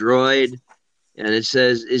type of droid, and it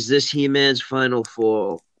says, "Is this He-Man's final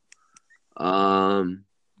fall?" I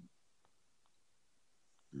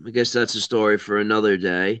guess that's a story for another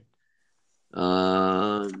day.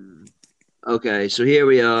 Okay, so here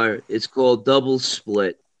we are. It's called Double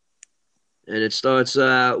Split, and it starts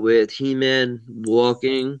out with He-Man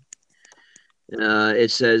walking.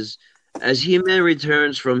 It says, as He-Man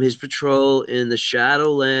returns from his patrol in the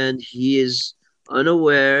Shadowland, he is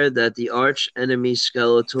unaware that the arch enemy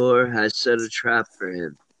Skeletor has set a trap for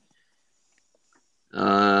him.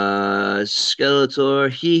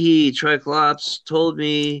 Skeletor, Triclops told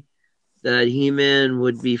me that He-Man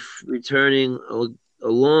would be returning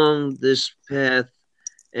along this path,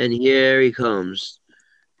 and here he comes.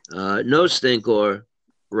 No, Stinkor,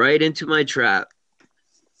 right into my trap.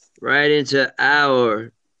 Right into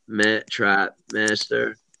our trap,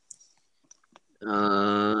 master.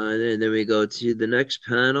 And then we go to the next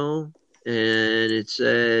panel, and it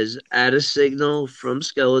says, at a signal from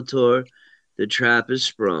Skeletor, the trap is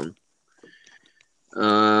sprung.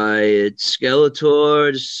 It's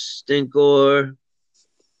Skeletor, Stinkor,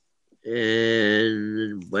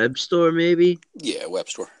 and Webstore, maybe? Yeah,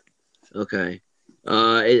 Webstore. Okay.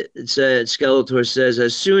 It said, Skeletor says,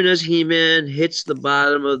 as soon as He-Man hits the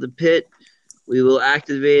bottom of the pit, we will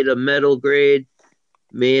activate a metal grade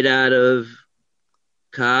made out of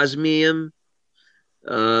cosmium,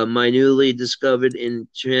 my newly discovered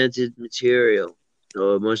enchanted material.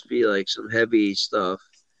 So it must be like some heavy stuff.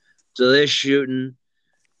 So they're shooting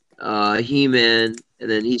He-Man, and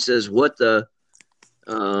then he says, what the?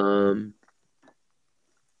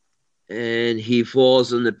 And he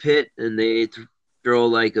falls in the pit, and they throw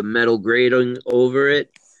like a metal grating over it.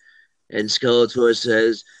 And Skeletor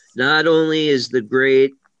says, not only is the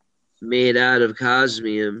grate made out of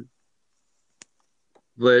cosmium,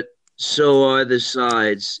 but so are the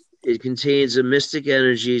sides. It contains a mystic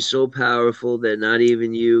energy so powerful that not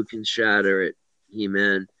even you can shatter it,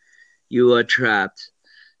 He-Man. You are trapped.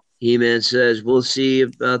 He-Man says, we'll see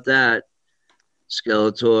about that,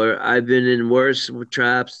 Skeletor. I've been in worse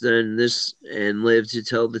traps than this and lived to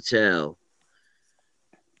tell the tale.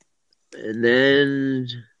 And then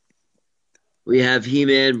we have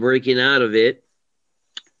He-Man breaking out of it,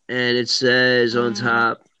 and it says on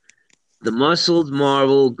top, the muscled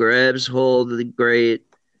Marvel grabs hold of the grate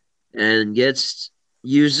and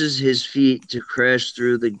uses his feet to crash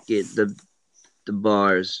through the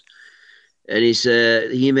bars. And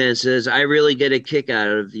He-Man says, I really get a kick out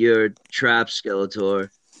of your trap, Skeletor.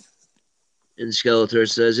 And Skeletor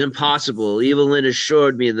says, impossible. Evelyn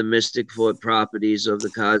assured me the mystic properties of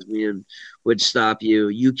the cosmium would stop you.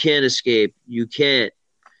 You can't escape. You can't.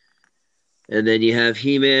 And then you have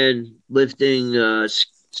He-Man lifting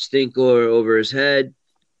Stinkor over his head.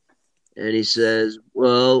 And he says,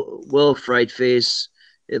 well, Fright Face,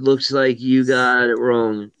 it looks like you got it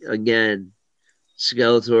wrong again.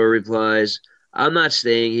 Skeletor replies, I'm not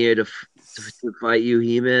staying here to fight you,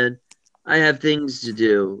 He-Man. I have things to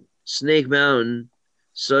do. Snake Mountain,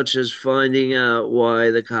 such as finding out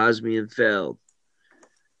why the Cosmium failed.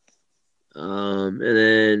 And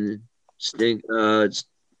then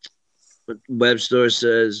Webstore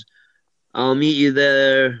says, I'll meet you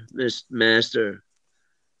there, Miss Master.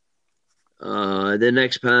 The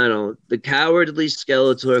next panel. The cowardly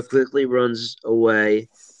Skeletor quickly runs away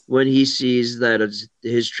when he sees that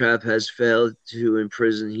his trap has failed to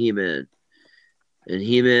imprison He-Man. And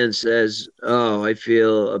He-Man says, "Oh, I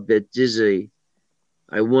feel a bit dizzy.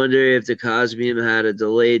 I wonder if the Cosmium had a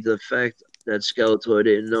delayed effect that Skeletor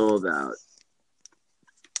didn't know about."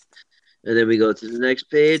 And then we go to the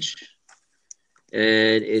next page,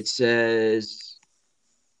 and it says,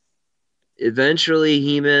 eventually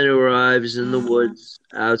He-Man arrives in the woods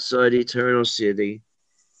outside Eternal City.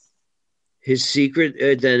 His secret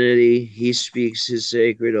identity, he speaks his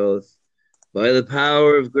sacred oath. By the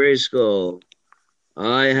power of Grayskull,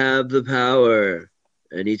 I have the power.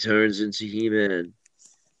 And he turns into He-Man.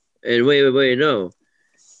 And wait, no.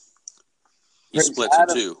 He splits in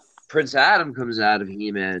two. Prince Adam comes out of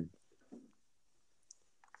He-Man.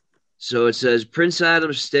 So it says, Prince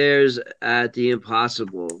Adam stares at the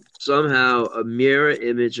impossible. Somehow, a mirror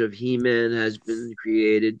image of He-Man has been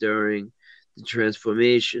created during the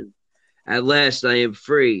transformation. At last, I am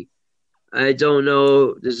free. I don't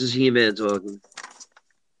know. This is He-Man talking.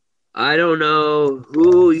 I don't know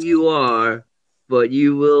who you are, but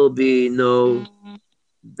you will be no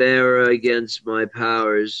bearer against my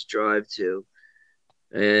powers drive to.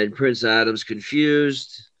 And Prince Adam's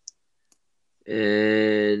confused.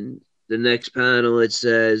 And the next panel, it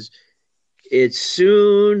says, it's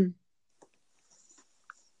soon.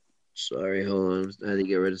 Sorry, hold on. I had to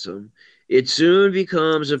get rid of something. It soon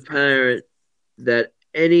becomes apparent that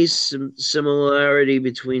any similarity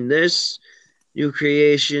between this new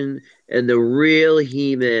creation and the real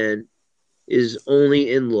He-Man is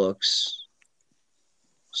only in looks.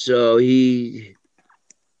 So he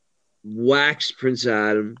whacks Prince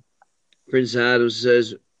Adam. Prince Adam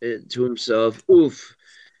says to himself, oof,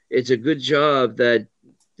 it's a good job that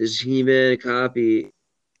this He-Man copy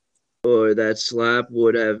or that slap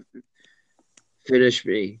would have finished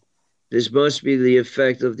me. This must be the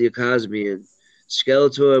effect of the Cosmian.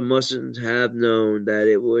 Skeletor mustn't have known that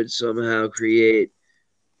it would somehow create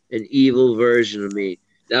an evil version of me.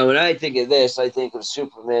 Now, when I think of this, I think of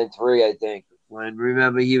Superman 3, I think. When,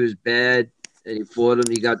 remember, he was bad and he fought him,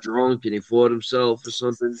 he got drunk and he fought himself or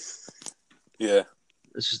something. Yeah.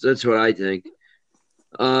 That's what I think.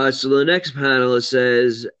 So the next panel, it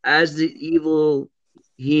says, as the evil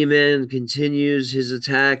He-Man continues his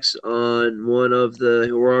attacks on one of the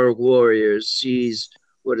heroic warriors, sees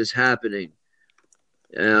what is happening.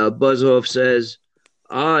 Buzz-Off says,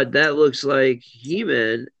 that looks like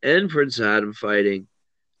He-Man and Prince Adam fighting.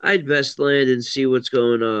 I'd best land and see what's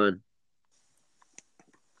going on.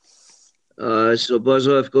 So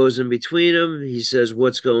Buzz-Off goes in between them. He says,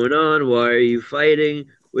 what's going on? Why are you fighting?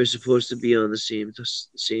 We're supposed to be on the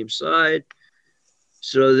same side.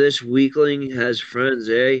 So this weakling has friends,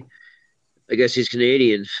 eh? I guess he's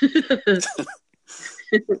Canadian.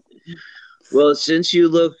 Well, since you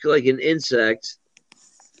look like an insect,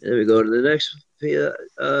 and we go to the next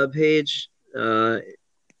page.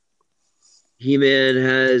 He-Man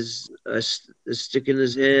has a stick in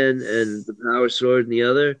his hand and the power sword in the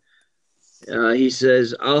other. He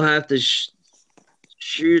says, I'll have to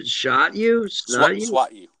swat you?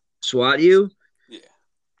 Swat you? Yeah.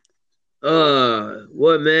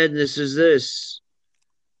 What madness is this?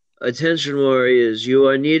 Attention, warriors. You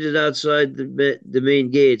are needed outside the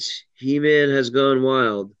main gates. He-Man has gone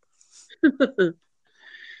wild.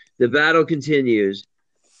 The battle continues.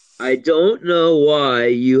 I don't know why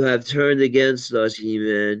you have turned against us,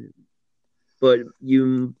 He-Man, but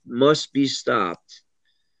you must be stopped.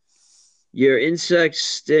 Your insect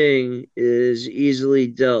sting is easily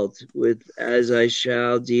dealt with, as I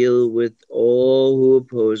shall deal with all who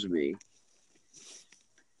oppose me.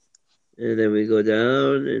 And then we go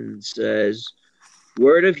down and it says,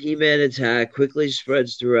 word of He-Man attack quickly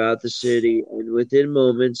spreads throughout the city, and within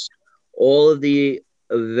moments, all of the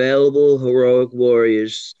available heroic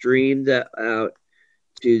warriors streamed out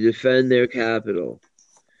to defend their capital.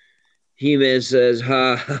 He-Man says,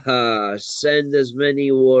 ha ha ha, send as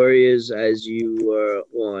many warriors as you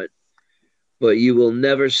want, but you will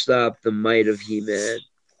never stop the might of He-Man.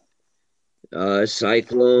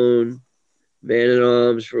 Cyclone,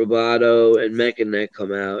 Man-at-Arms, Roboto, and Mechaneck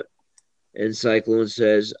come out, and Cyclone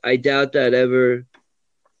says, I doubt that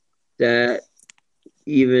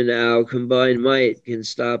even our combined might can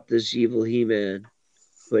stop this evil He-Man.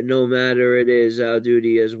 But no matter, it is our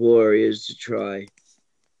duty as warriors to try.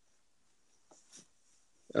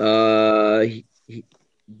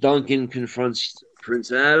 Duncan confronts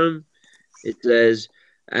Prince Adam. It says,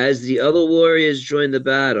 as the other warriors join the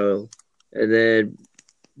battle, and then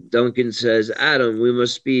Duncan says, Adam, we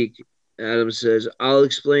must speak. Adam says, I'll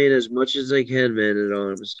explain as much as I can,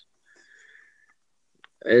 Man-at-Arms.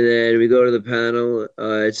 And then we go to the panel.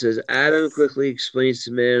 It says, Adam quickly explains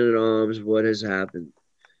to Man-at-Arms what has happened.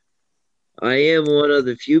 I am one of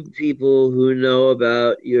the few people who know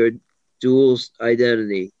about your dual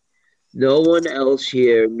identity. No one else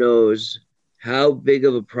here knows how big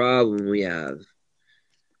of a problem we have.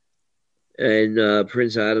 And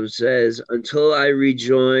Prince Adam says, until I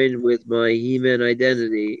rejoin with my He-Man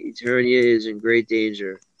identity, Eternia is in great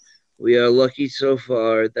danger. We are lucky so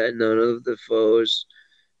far that none of the foes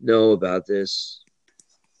know about this.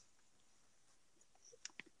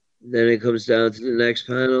 Then it comes down to the next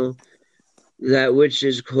panel. That which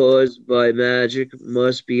is caused by magic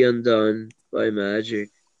must be undone by magic.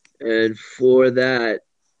 And for that,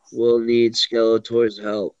 we'll need Skeletor's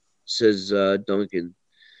help, says Duncan.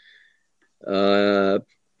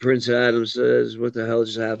 Prince Adam says, what the hell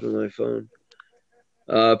just happened to my phone?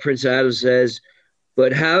 Prince Adam says,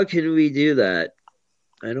 but how can we do that?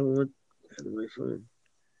 I don't want that on my phone.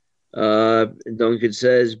 Duncan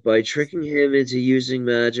says, by tricking him into using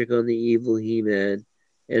magic on the evil He-Man,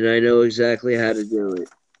 and I know exactly how to do it.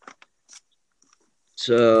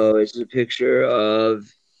 So it's a picture of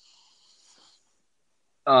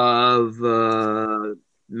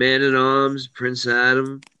Man-at-Arms, Prince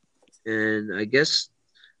Adam, and I guess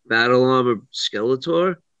Battle Armor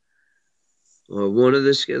Skeletor, or one of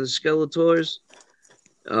the Skeletors.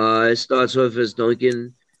 It starts off as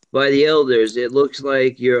Duncan. By the elders, it looks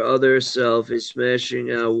like your other self is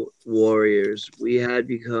smashing our warriors. We had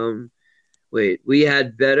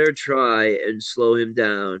better try and slow him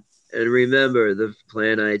down. And remember the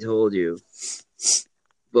plan I told you.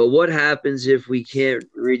 But what happens if we can't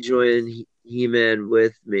rejoin He-Man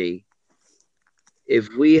with me? If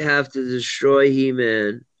we have to destroy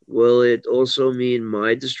He-Man, will it also mean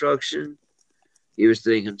my destruction? He was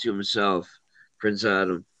thinking to himself, Prince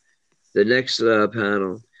Adam. The next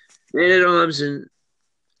panel. Man-at-Arms and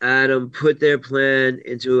Adam put their plan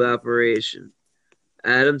into operation.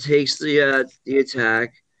 Adam takes the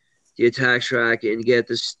attack track, and get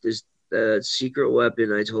this secret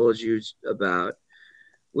weapon I told you about.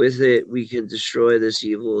 With it, we can destroy this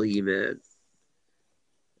evil He-Man.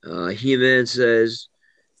 He-Man says,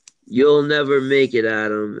 you'll never make it,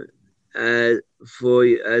 Adam. As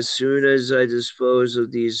soon as I dispose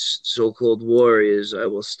of these so-called warriors, I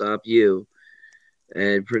will stop you.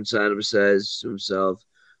 And Prince Adam says to himself,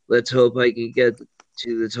 let's hope I can get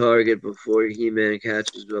to the target before He-Man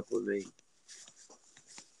catches up with me.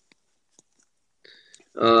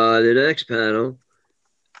 The next panel.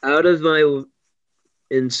 Out of my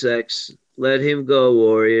insects, let him go,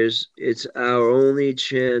 warriors. It's our only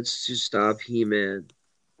chance to stop He-Man.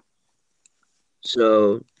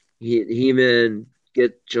 So He-Man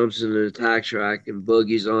jumps in an attack track and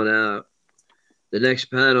boogies on out. The next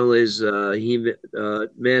panel is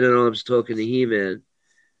Man-at-Arms talking to He-Man.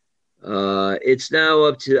 It's now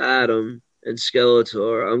up to Adam and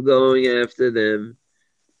Skeletor. I'm going after them.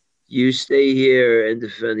 You stay here and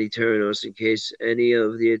defend Eternos in case any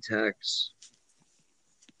of the attacks.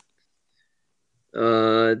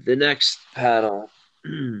 The next panel.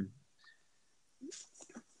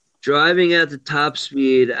 Driving at the top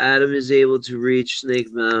speed, Adam is able to reach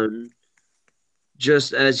Snake Mountain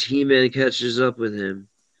just as He-Man catches up with him.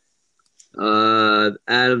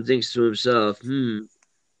 Adam thinks to himself,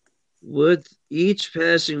 with each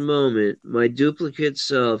passing moment, my duplicate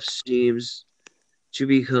self seems to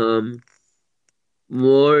become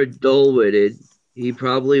more dull-witted. He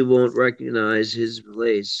probably won't recognize his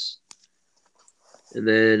place. And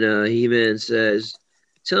then He-Man says,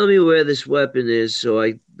 tell me where this weapon is so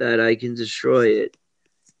that I can destroy it.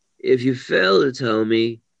 If you fail to tell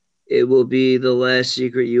me, it will be the last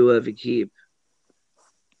secret you ever keep.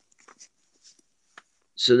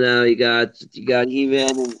 So now you got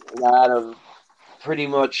He-Man and Adam pretty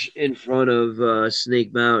much in front of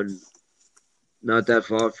Snake Mountain. Not that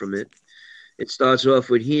far from it. It starts off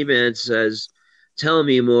with He-Man says, tell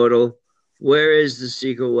me, mortal, where is the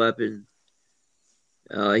secret weapon?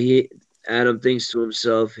 Adam thinks to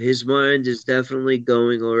himself, his mind is definitely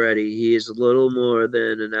going already. He is a little more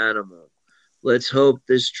than an animal. Let's hope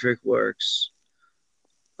this trick works.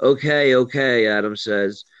 Okay, Adam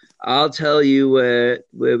says. I'll tell you where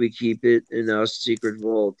we keep it in our secret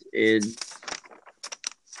vault in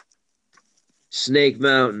Snake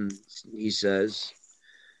Mountain, he says.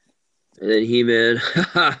 And then He-Man,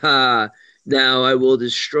 now I will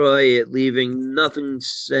destroy it, leaving nothing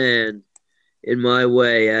stand in my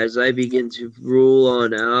way as I begin to rule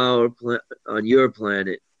on your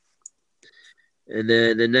planet. And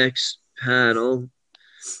then the next panel,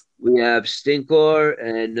 we have Stinkor,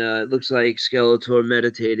 and it looks like Skeletor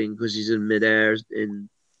meditating because he's in midair, and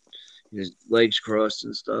his legs crossed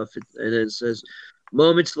and stuff. And then it says,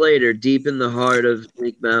 moments later, deep in the heart of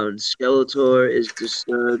Snake Mountain, Skeletor is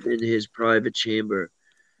disturbed in his private chamber.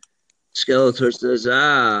 Skeletor says,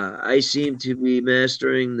 I seem to be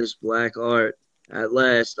mastering this black art. At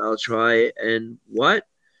last, I'll try it. And what?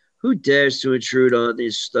 Who dares to intrude on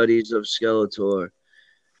these studies of Skeletor?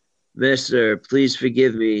 Master, please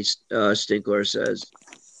forgive me, Stinkor says.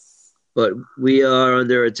 But we are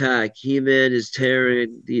under attack. He-Man is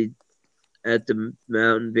tearing at the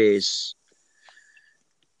mountain base.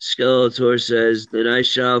 Skeletor says, then I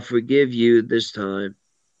shall forgive you this time,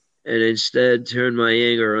 and instead turn my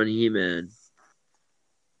anger on He-Man.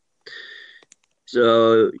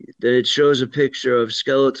 So then it shows a picture of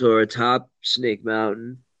Skeletor atop Snake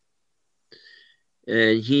Mountain,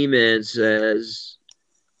 and He-Man says,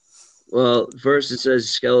 well, first it says,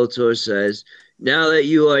 Skeletor says, now that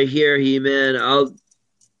you are here, He-Man, I'll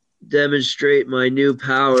demonstrate my new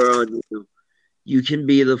power on you. You can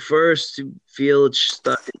be the first to feel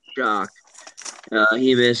stuck in shock.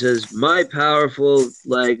 He-Man says, my powerful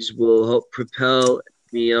legs will help propel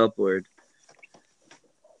me upward.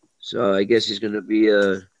 So I guess he's going to be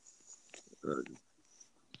I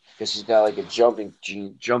guess he's got like a jumping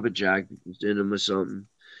jack in him or something.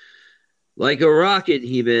 Like a rocket,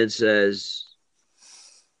 He-Man says.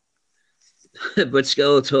 But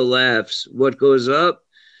Skeletor laughs. What goes up?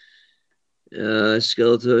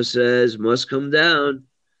 Skeletor says, must come down.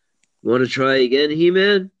 Want to try again,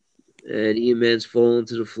 He-Man? And He-Man's fallen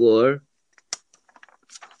to the floor.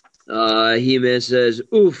 He-Man says,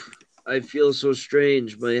 oof, I feel so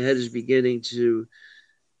strange. My head is beginning to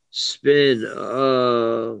spin.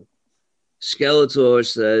 Skeletor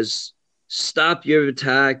says, stop your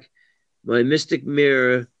attack. My mystic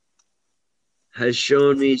mirror has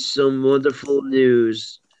shown me some wonderful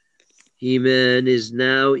news. He-Man is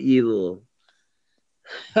now evil.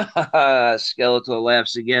 Skeletor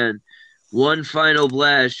laughs again. One final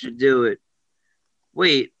blast should do it.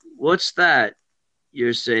 Wait, what's that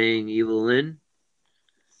you're saying, Evelyn?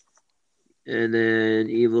 And then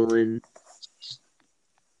Evelyn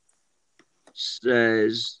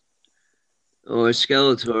says, or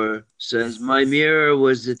Skeletor says, my mirror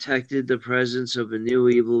was detected the presence of a new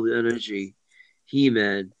evil energy,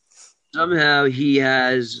 He-Man. Somehow he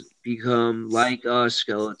has become like us,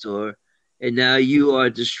 Skeletor, and now you are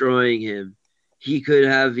destroying him. He could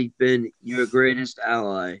have been your greatest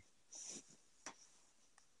ally.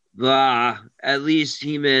 Bah, at least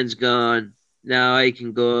He-Man's gone. Now I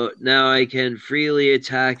can freely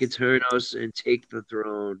attack Eternos and take the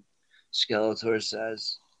throne, Skeletor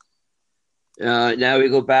says. Now we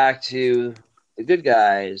go back to the good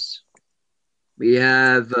guys. We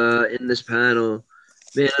have in this panel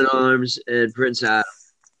Man-at-Arms and Prince Adam.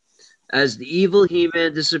 As the evil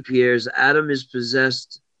He-Man disappears, Adam is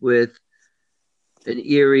possessed with an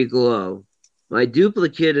eerie glow. My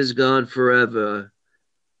duplicate is gone forever.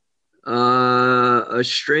 A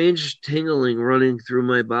strange tingling running through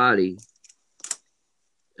my body.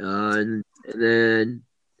 And then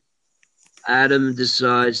Adam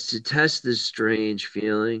decides to test this strange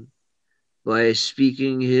feeling by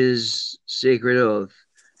speaking his sacred oath.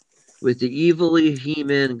 With the evil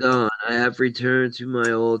He-Man gone, I have returned to my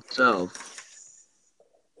old self.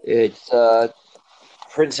 It's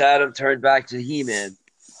Prince Adam turned back to He-Man.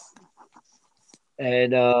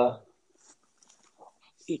 And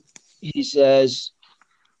he says,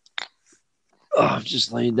 I'm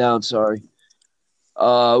just laying down, sorry.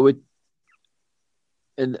 With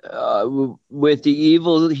the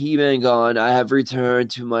evil He-Man gone, I have returned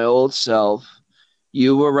to my old self.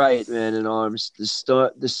 You were right, Man-at-Arms.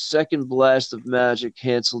 The second blast of magic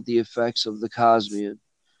canceled the effects of the Cosmian.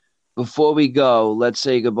 Before we go, let's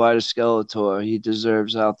say goodbye to Skeletor. He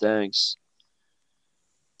deserves our thanks.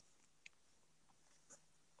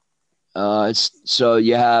 So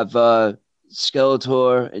you have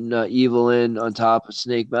Skeletor and Evelyn on top of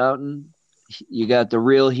Snake Mountain. You got the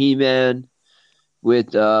real He-Man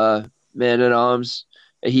with Man-at-Arms.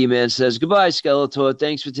 He-Man says, goodbye, Skeletor.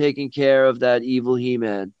 Thanks for taking care of that evil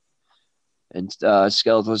He-Man. And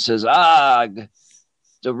Skeletor says,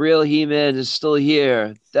 the real He-Man is still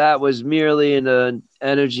here. That was merely an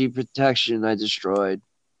energy protection I destroyed.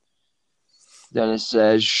 Then it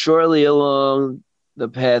says, shortly along the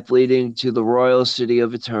path leading to the royal city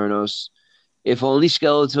of Eternos, if only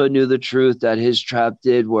Skeletor knew the truth that his trap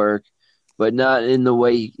did work, but not in the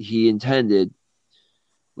way he intended.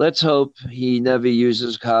 Let's hope he never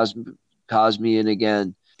uses Cosmian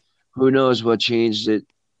again. Who knows what change it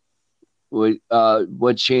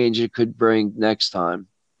could bring next time.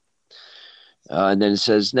 And then it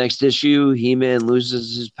says, next issue, He-Man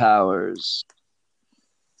loses his powers.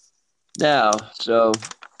 Now, so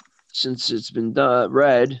since it's been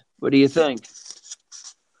read, what do you think?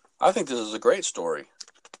 I think this is a great story.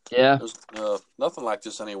 Yeah, There's nothing like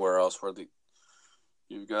this anywhere else where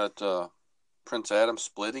you've got Prince Adam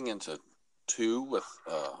splitting into two with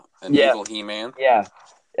an yeah, evil He-Man. yeah.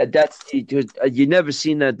 You never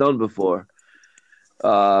seen that done before.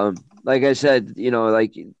 Like I said,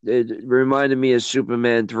 like it reminded me of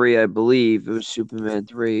Superman 3, I believe it was Superman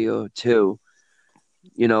 3 or 2.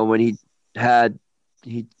 When had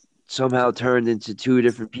he somehow turned into two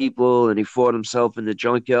different people and he fought himself in the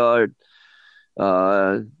junkyard,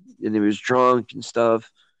 and he was drunk and stuff.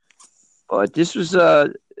 But this was a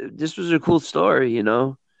cool story.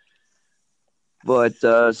 But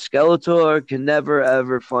Skeletor can never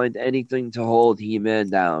ever find anything to hold He-Man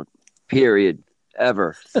down. Period.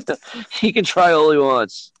 Ever. He can try all he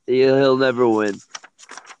wants. He'll never win.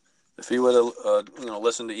 If he would have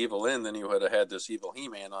listened to Evil Lyn, then he would have had this evil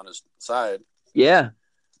He-Man on his side. Yeah,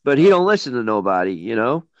 but he Uh, don't listen to nobody.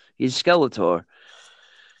 He's Skeletor.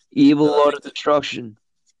 Evil but I Lord think of that Destruction.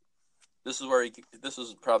 this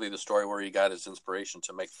is probably the story where he got his inspiration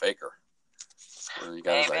to make Faker, where he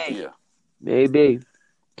got his Maybe. idea. Maybe.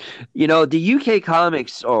 The UK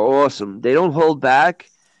comics are awesome. They don't hold back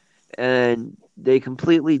and they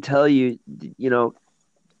completely tell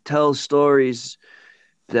stories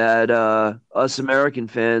that us American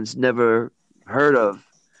fans never heard of.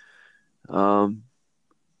 Um,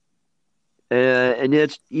 and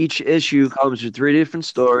each issue comes with three different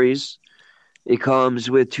stories. It comes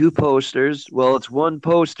with two posters. Well, it's one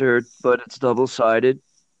poster, but it's double sided.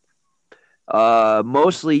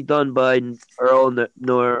 Mostly done by Earl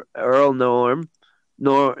Norm.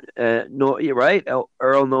 You're right,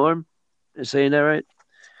 Earl Norm. Am I saying that right?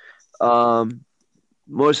 Um,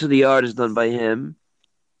 most of the art is done by him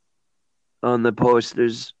on the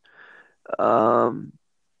posters. Um,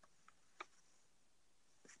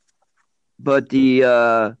 but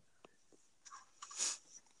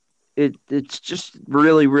it's just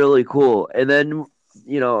really really cool. And then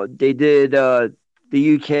they did the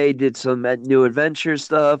UK did some new adventure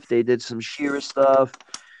stuff. They did some Shira stuff,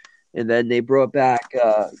 and then they brought back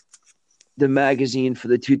the magazine for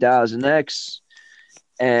the 2000X,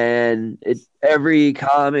 and every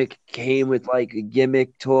comic came with like a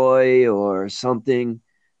gimmick toy or something.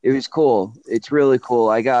 It was cool. It's really cool.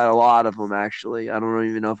 I got a lot of them actually. I don't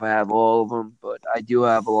even know if I have all of them, but I do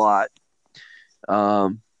have a lot.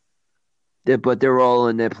 Um, but they're all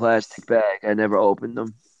in their plastic bag. I never opened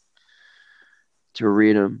them to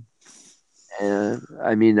read them. And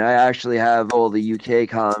I mean, I actually have all the UK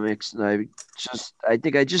comics, and I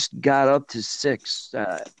think I just got up to six,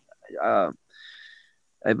 uh,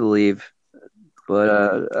 I believe.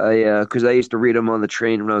 But because I used to read them on the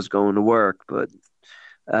train when I was going to work, but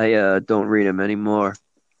I don't read them anymore.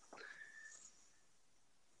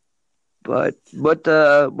 But what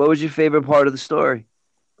was your favorite part of the story?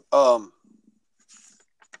 Um,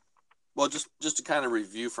 well, just to kind of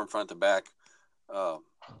review from front to back, uh,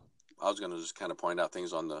 I was going to just kind of point out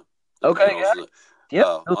things on the Okay, panels.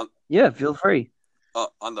 yeah, yep, yeah. Feel free.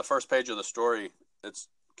 On the first page of the story, it's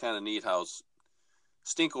kind of neat how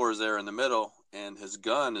Stinkor is there in the middle, and his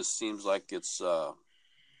gun seems like it's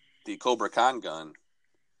the Cobra Khan gun.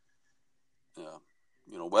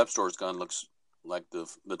 Webstor's gun looks like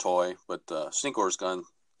the toy, but Stinkor's gun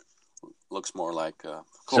looks more like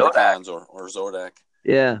Cobra Zodak. Khan's or Zodak.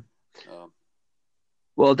 Yeah. Um,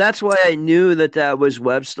 Well, that's why I knew that was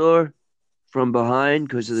Webster from behind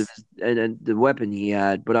because of and the weapon he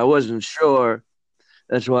had, but I wasn't sure.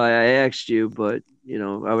 That's why I asked you, but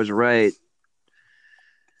I was right.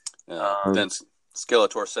 Um, then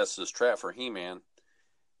Skeletor sets his trap for He-Man,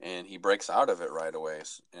 and he breaks out of it right away.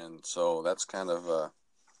 And so that's kind of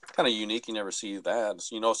unique. You never see that.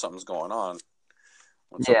 So something's going on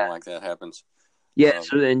when yeah, something like that happens. yeah. Um,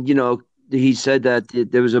 So then he said that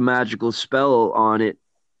there was a magical spell on it,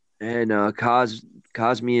 and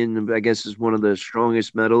Cosmian, I guess, is one of the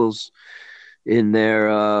strongest metals in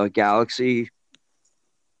their galaxy.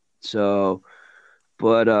 So,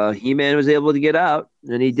 but He-Man was able to get out,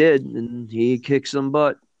 and he did, and he kicked some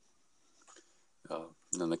butt.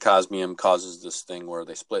 then the Cosmium causes this thing where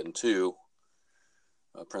they split in two,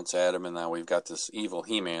 Prince Adam, and now we've got this evil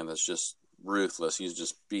He-Man that's just ruthless. He's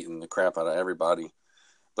just beating the crap out of everybody.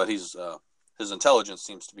 But his intelligence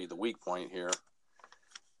seems to be the weak point here.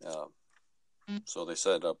 Uh, so they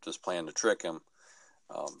set up this plan to trick him.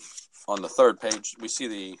 On the third page, we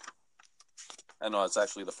see I know it's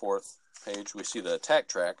actually the fourth page. We see the attack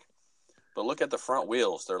track, but look at the front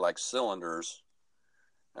wheels. They're like cylinders.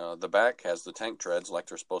 The back has the tank treads like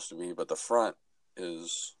they're supposed to be, but the front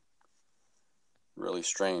is really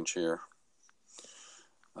strange here.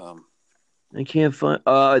 I can't find.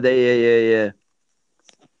 Oh, yeah.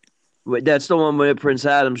 Wait, that's the one where Prince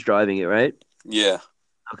Adam's driving it, right? Yeah,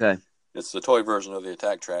 Okay. it's the toy version of the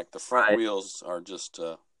Attack Track. The front Right. wheels are just,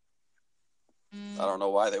 I don't know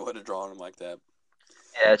why they would have drawn them like that.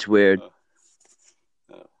 Yeah, it's weird.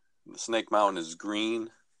 Uh, the Snake Mountain is green.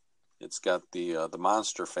 It's got the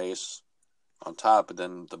monster face on top, and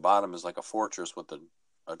then the bottom is like a fortress with a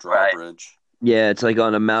Right. drawbridge. Yeah, it's like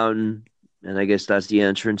on a mountain, and I guess that's the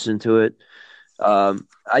entrance into it.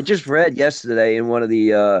 I just read yesterday in one of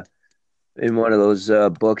those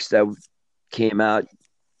books that came out.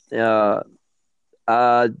 Uh,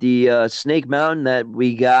 the Snake Mountain that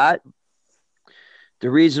we got. The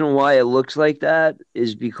reason why it looks like that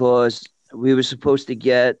is because we were supposed to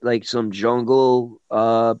get like some jungle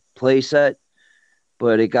playset,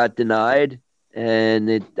 but it got denied, and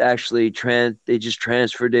it actually they just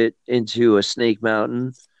transferred it into a Snake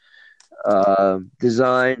Mountain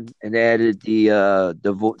design and added that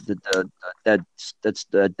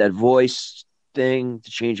that voice thing to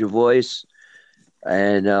change your voice,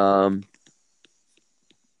 and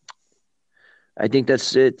I think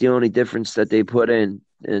that's it. The only difference that they put in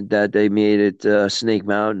and that they made it Snake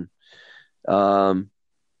Mountain. Um,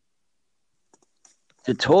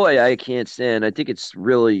 the toy I can't stand. I think it's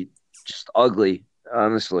really just ugly,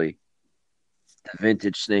 honestly. The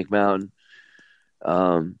vintage Snake Mountain.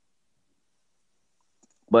 Um,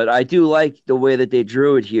 but I do like the way that they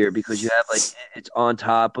drew it here because you have like it's on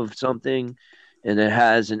top of something, and it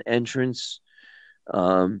has an entrance.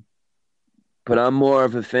 Um, but I'm more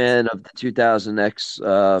of a fan of the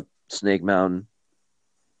 2000X Snake Mountain.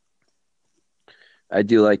 I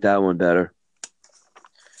do like that one better.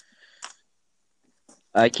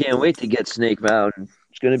 I can't wait to get Snake Mountain.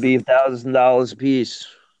 It's going to be $1,000 a piece.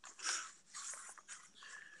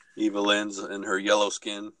 Evelyn's in her yellow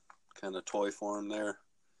skin kind of toy form there.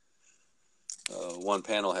 One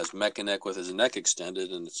panel has Mechaneck with his neck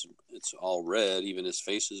extended, and it's all red. Even his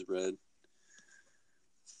face is red.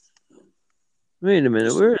 Wait a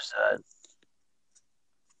minute, where is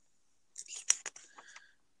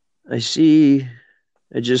that? I see.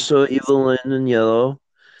 I just saw Evelyn in yellow.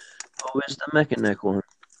 Oh, where's the Mechaneck one?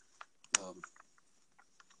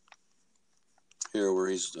 Here, where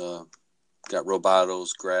he's got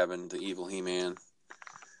Robotos grabbing the evil He-Man.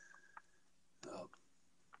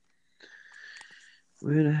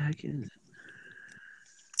 Where the heck is it?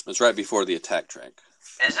 It's right before the Attack Track.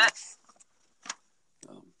 Is it?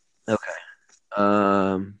 Okay.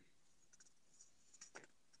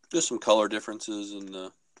 Just some color differences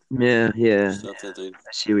and Yeah. stuff that they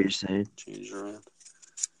I see what you're saying. changed around.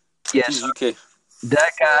 Yeah, so UK.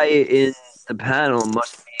 that guy in the panel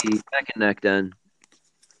must be Mechaneck then.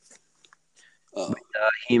 With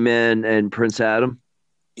He-Man and Prince Adam.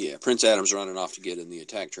 Yeah, Prince Adam's running off to get in the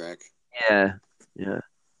Attack Track. Yeah.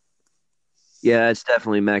 Yeah, it's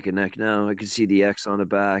definitely Mechaneck now. I can see the X on the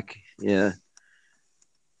back. Yeah.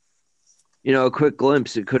 A quick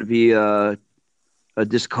glimpse. It could be a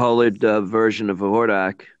discolored version of a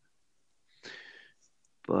Hordak.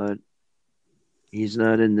 But he's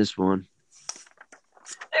not in this one.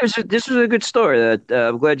 This was a good story. That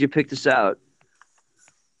I'm glad you picked this out.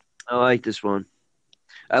 I like this one.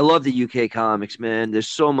 I love the UK comics, man. There's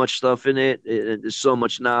so much stuff in it. There's so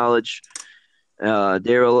much knowledge.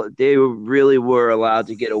 They really were allowed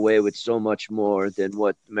to get away with so much more than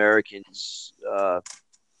what the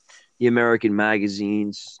American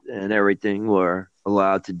magazines and everything were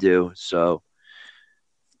allowed to do. So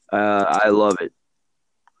I love it.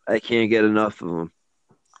 I can't get enough of them.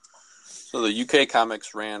 So the UK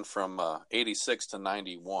comics ran from 86 to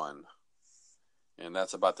 91, and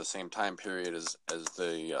that's about the same time period as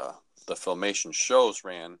the Filmation shows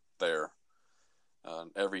ran there.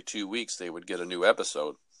 Every 2 weeks they would get a new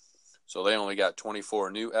episode. So they only got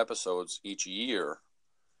 24 new episodes each year,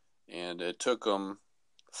 and it took them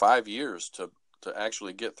 5 years to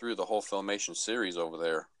actually get through the whole Filmation series over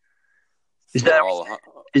there. Is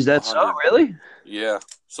that so? Really? Yeah.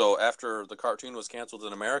 So after the cartoon was canceled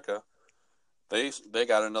in America, they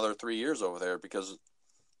got another 3 years over there because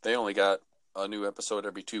they only got a new episode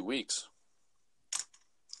every 2 weeks.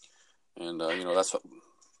 And that's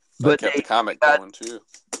what kept the comic going too.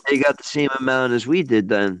 They got the same amount as we did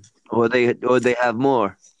then, or they have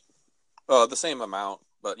more. The same amount,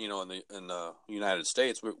 but in the United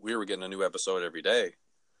States, we were getting a new episode every day,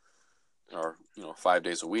 or 5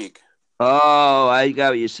 days a week. Oh, I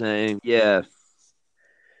got what you're saying. Yeah.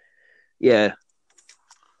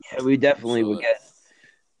 We definitely would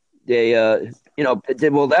get.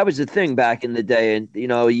 well, that was the thing back in the day, and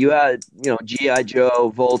you had GI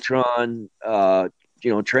Joe, Voltron,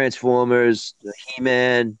 Transformers, He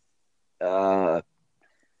Man. Uh,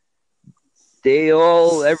 they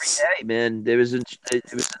all every day, man. It was an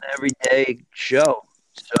everyday show.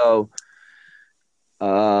 So,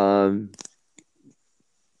 um,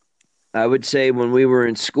 I would say when we were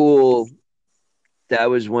in school, that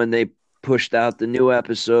was when they pushed out the new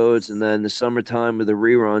episodes, and then the summertime with the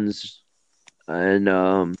reruns. And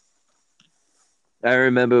I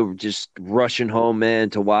remember just rushing home,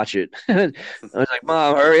 man, to watch it. I was like,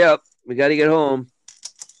 "Mom, hurry up! We got to get home.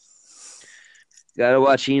 Got to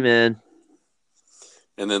watch He-Man."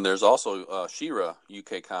 And then there's also She-Ra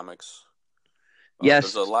UK comics. There's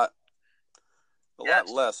Yes, a lot yes,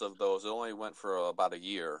 less of those. It only went for about a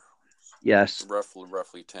year, yes.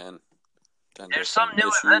 roughly 10 There's some different new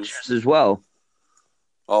issues. adventures as well.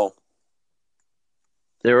 Oh,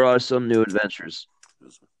 There are some new adventures.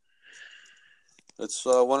 it's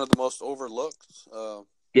one of the most overlooked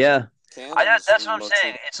Yeah, canons that's in what I'm motion.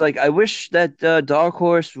 saying. It's like I wish that Dark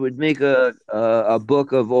Horse would make a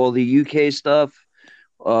book of all the UK stuff,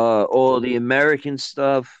 all the American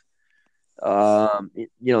stuff,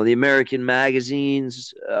 the American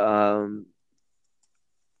magazines,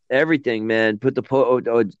 everything, man.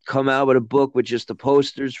 Or come out with a book with just the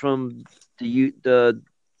posters from the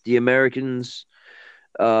Americans,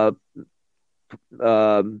 uh,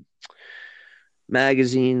 um,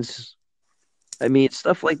 magazines. I mean,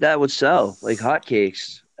 stuff like that would sell like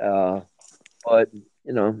hotcakes. But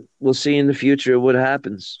we'll see in the future what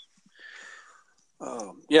happens.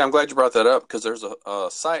 Yeah, I'm glad you brought that up because there's a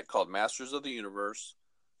site called Masters of the Universe,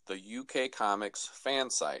 the UK Comics fan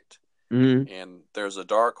site, Hmm. and there's a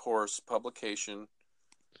Dark Horse publication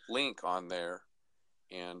link on there,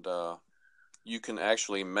 and you can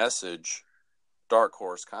actually message Dark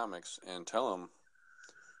Horse Comics and tell them,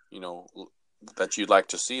 you know, that you'd like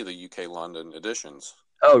to see the UK London editions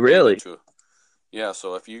Oh, made really? into. Yeah,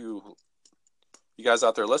 so if you guys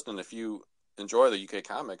out there listening, if you enjoy the UK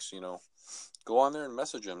comics, go on there and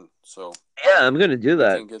message them so Yeah, I'm gonna do we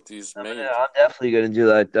that. can get these made. I'm definitely gonna do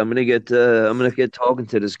that. I'm gonna get talking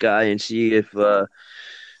to this guy and see if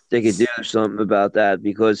they could do something about that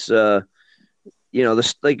because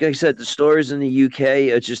like I said, the stories in the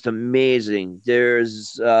UK are just amazing.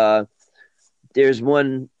 There's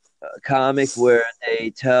one comic where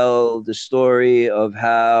they tell the story of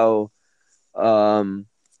how um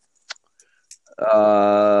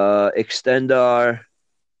Extendar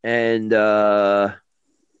and what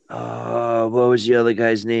was the other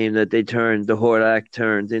guy's name that the Hordak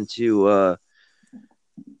turned into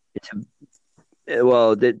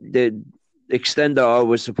well, the Extendar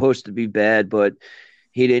was supposed to be bad, but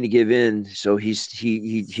he didn't give in, so he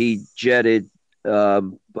jetted.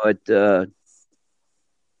 But the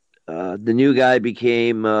new guy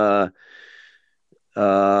became uh,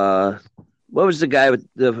 what was the guy with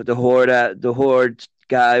the horde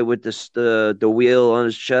guy with the wheel on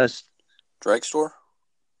his chest? Dragstore?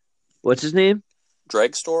 What's his name?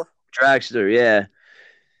 Dragstore? Dragster. Yeah,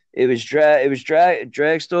 it was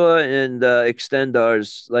Dragstore and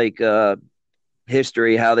Extendar's like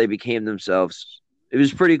history, how they became themselves. It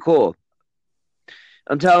was pretty cool.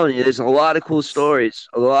 I'm telling you, there's a lot of cool stories,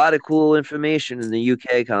 a lot of cool information in the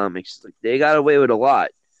UK comics. Like, they got away with a lot.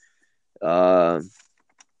 Uh,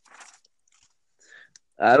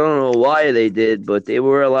 I don't know why they did, but they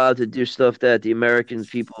were allowed to do stuff that the American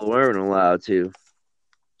people weren't allowed to.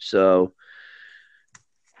 So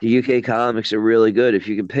the UK comics are really good. If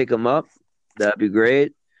you can pick them up, that'd be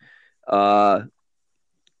great. Uh,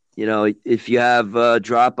 if you have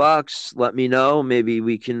Dropbox, let me know. Maybe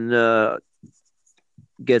we can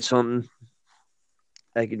get something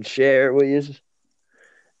I can share with you.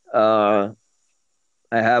 Uh,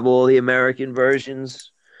 I have all the American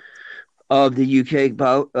versions of the UK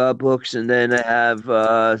books, and then I have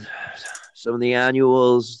some of the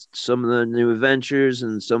annuals, some of the new adventures,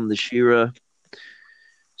 and some of the Shira.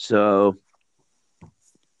 So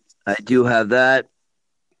I do have that.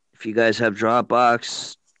 If you guys have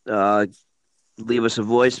Dropbox, leave us a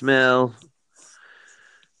voicemail,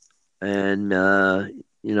 and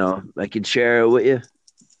I can share it with you,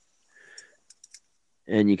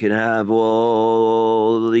 and you can have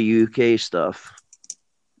all the UK stuff,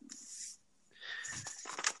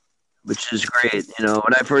 which is great.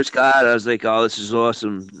 When I first got it, I was like, "Oh, this is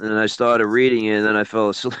awesome," and I started reading it, and then I fell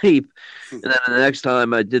asleep. And then the next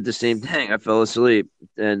time I did the same thing, I fell asleep,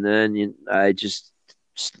 and then I just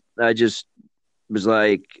was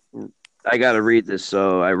like, I got to read this.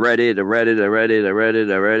 So I read it,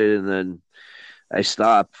 and then I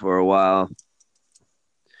stopped for a while.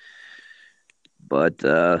 But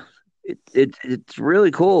it's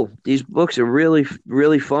really cool. These books are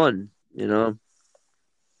really fun. You know.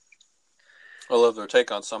 I love their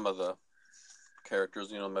take on some of the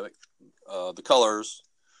characters. Maybe, the colors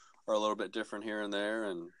are a little bit different here and there,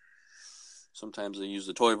 and sometimes they use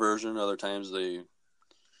the toy version. Other times they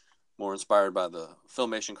more inspired by the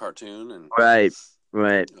Filmation cartoon. And Right.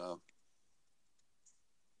 Right. uh,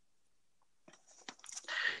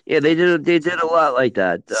 Yeah, they did a lot like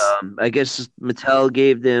that. I guess Mattel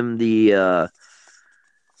gave them the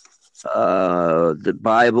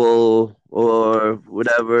Bible or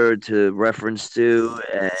whatever to reference to,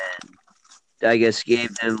 and I guess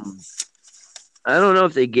gave them. I don't know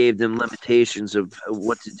if they gave them limitations of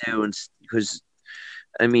what to do, and because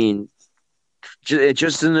I mean,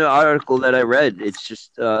 just in the article that I read, it's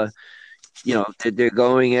just they're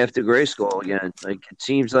going after Grayskull again. Like it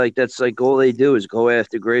seems like that's like all they do is go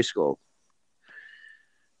after Grayskull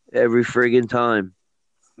every friggin' time,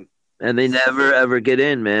 and they never ever get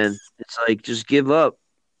in, man. It's like just give up.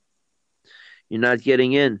 You're not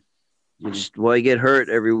getting in. You just why get hurt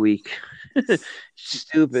every week.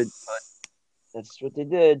 Stupid, but that's what they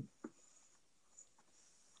did.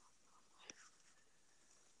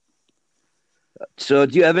 So,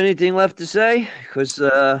 do you have anything left to say? Because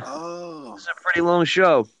oh, it's a pretty long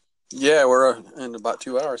show. yeah, we're in about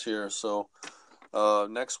 2 hours here. So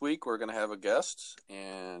next week we're going to have a guest,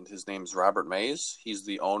 and his name's Robert Mays. He's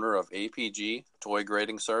the owner of APG Toy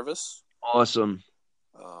Grading Service. Awesome.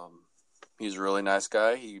 He's a really nice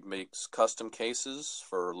guy. He makes custom cases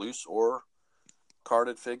for loose or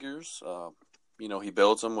carded figures. He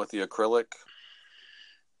builds them with the acrylic.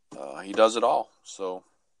 He does it all. So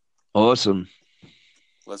Awesome.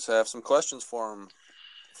 let's have some questions for him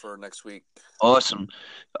for next week. Awesome.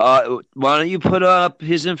 Why don't you put up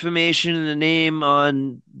his information and the name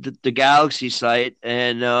on the Galaxy site,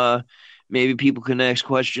 and maybe people can ask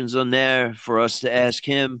questions on there for us to ask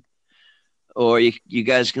him, or you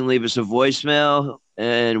guys can leave us a voicemail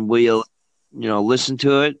and we'll listen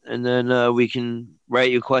to it, and then we can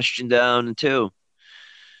write your question down too.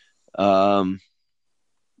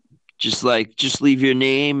 Just leave your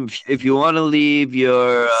name if you want to leave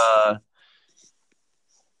your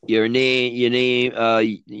name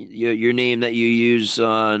that you use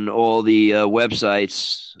on all the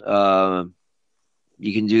websites.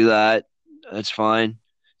 You can do that. That's fine.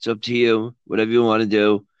 It's up to you. Whatever you want to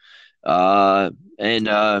do. And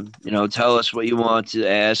tell us what you want to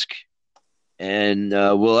ask, and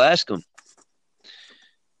we'll ask them.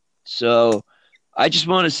 So, I just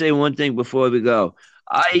want to say one thing before we go.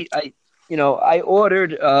 I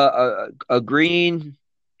ordered a green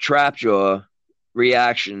Trapjaw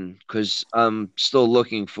reaction because I'm still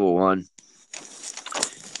looking for one,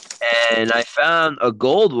 and I found a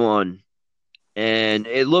gold one, and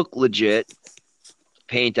it looked legit,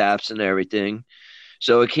 paint apps and everything.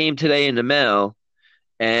 So it came today in the mail,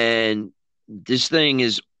 and this thing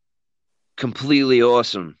is completely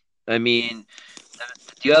awesome. I mean,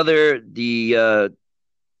 the other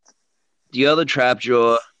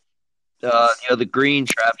Trapjaw, the other green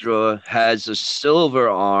Trapjaw has a silver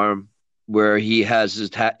arm where he has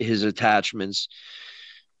his attachments.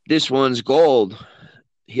 This one's gold.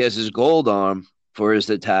 He has his gold arm for his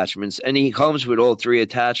attachments, and he comes with all three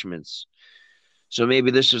attachments. So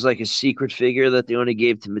maybe this was like a secret figure that they only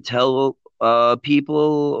gave to Mattel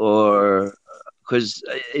people, or because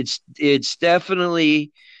it's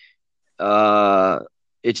definitely real.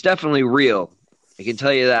 I can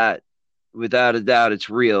tell you that without a doubt, it's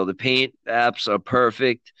real. The paint apps are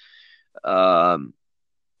perfect.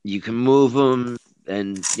 You can move them,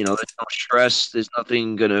 and there's no stress. There's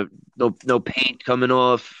no paint coming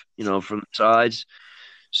off, from the sides.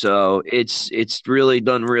 So it's really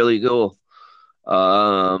done really cool.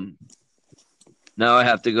 Now I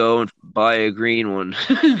have to go and buy a green one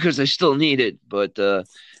because I still need it. But the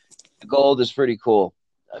gold is pretty cool.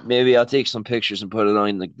 Maybe I'll take some pictures and put it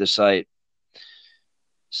on the site.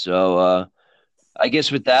 So I guess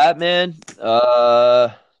with that, man,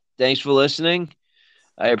 thanks for listening.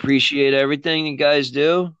 I appreciate everything you guys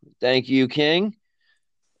do. Thank you, King.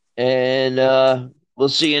 And we'll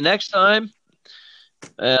see you next time.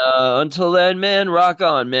 Until then, man, rock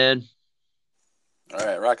on, man. All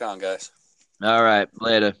right, rock on, guys. All right,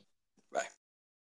 later.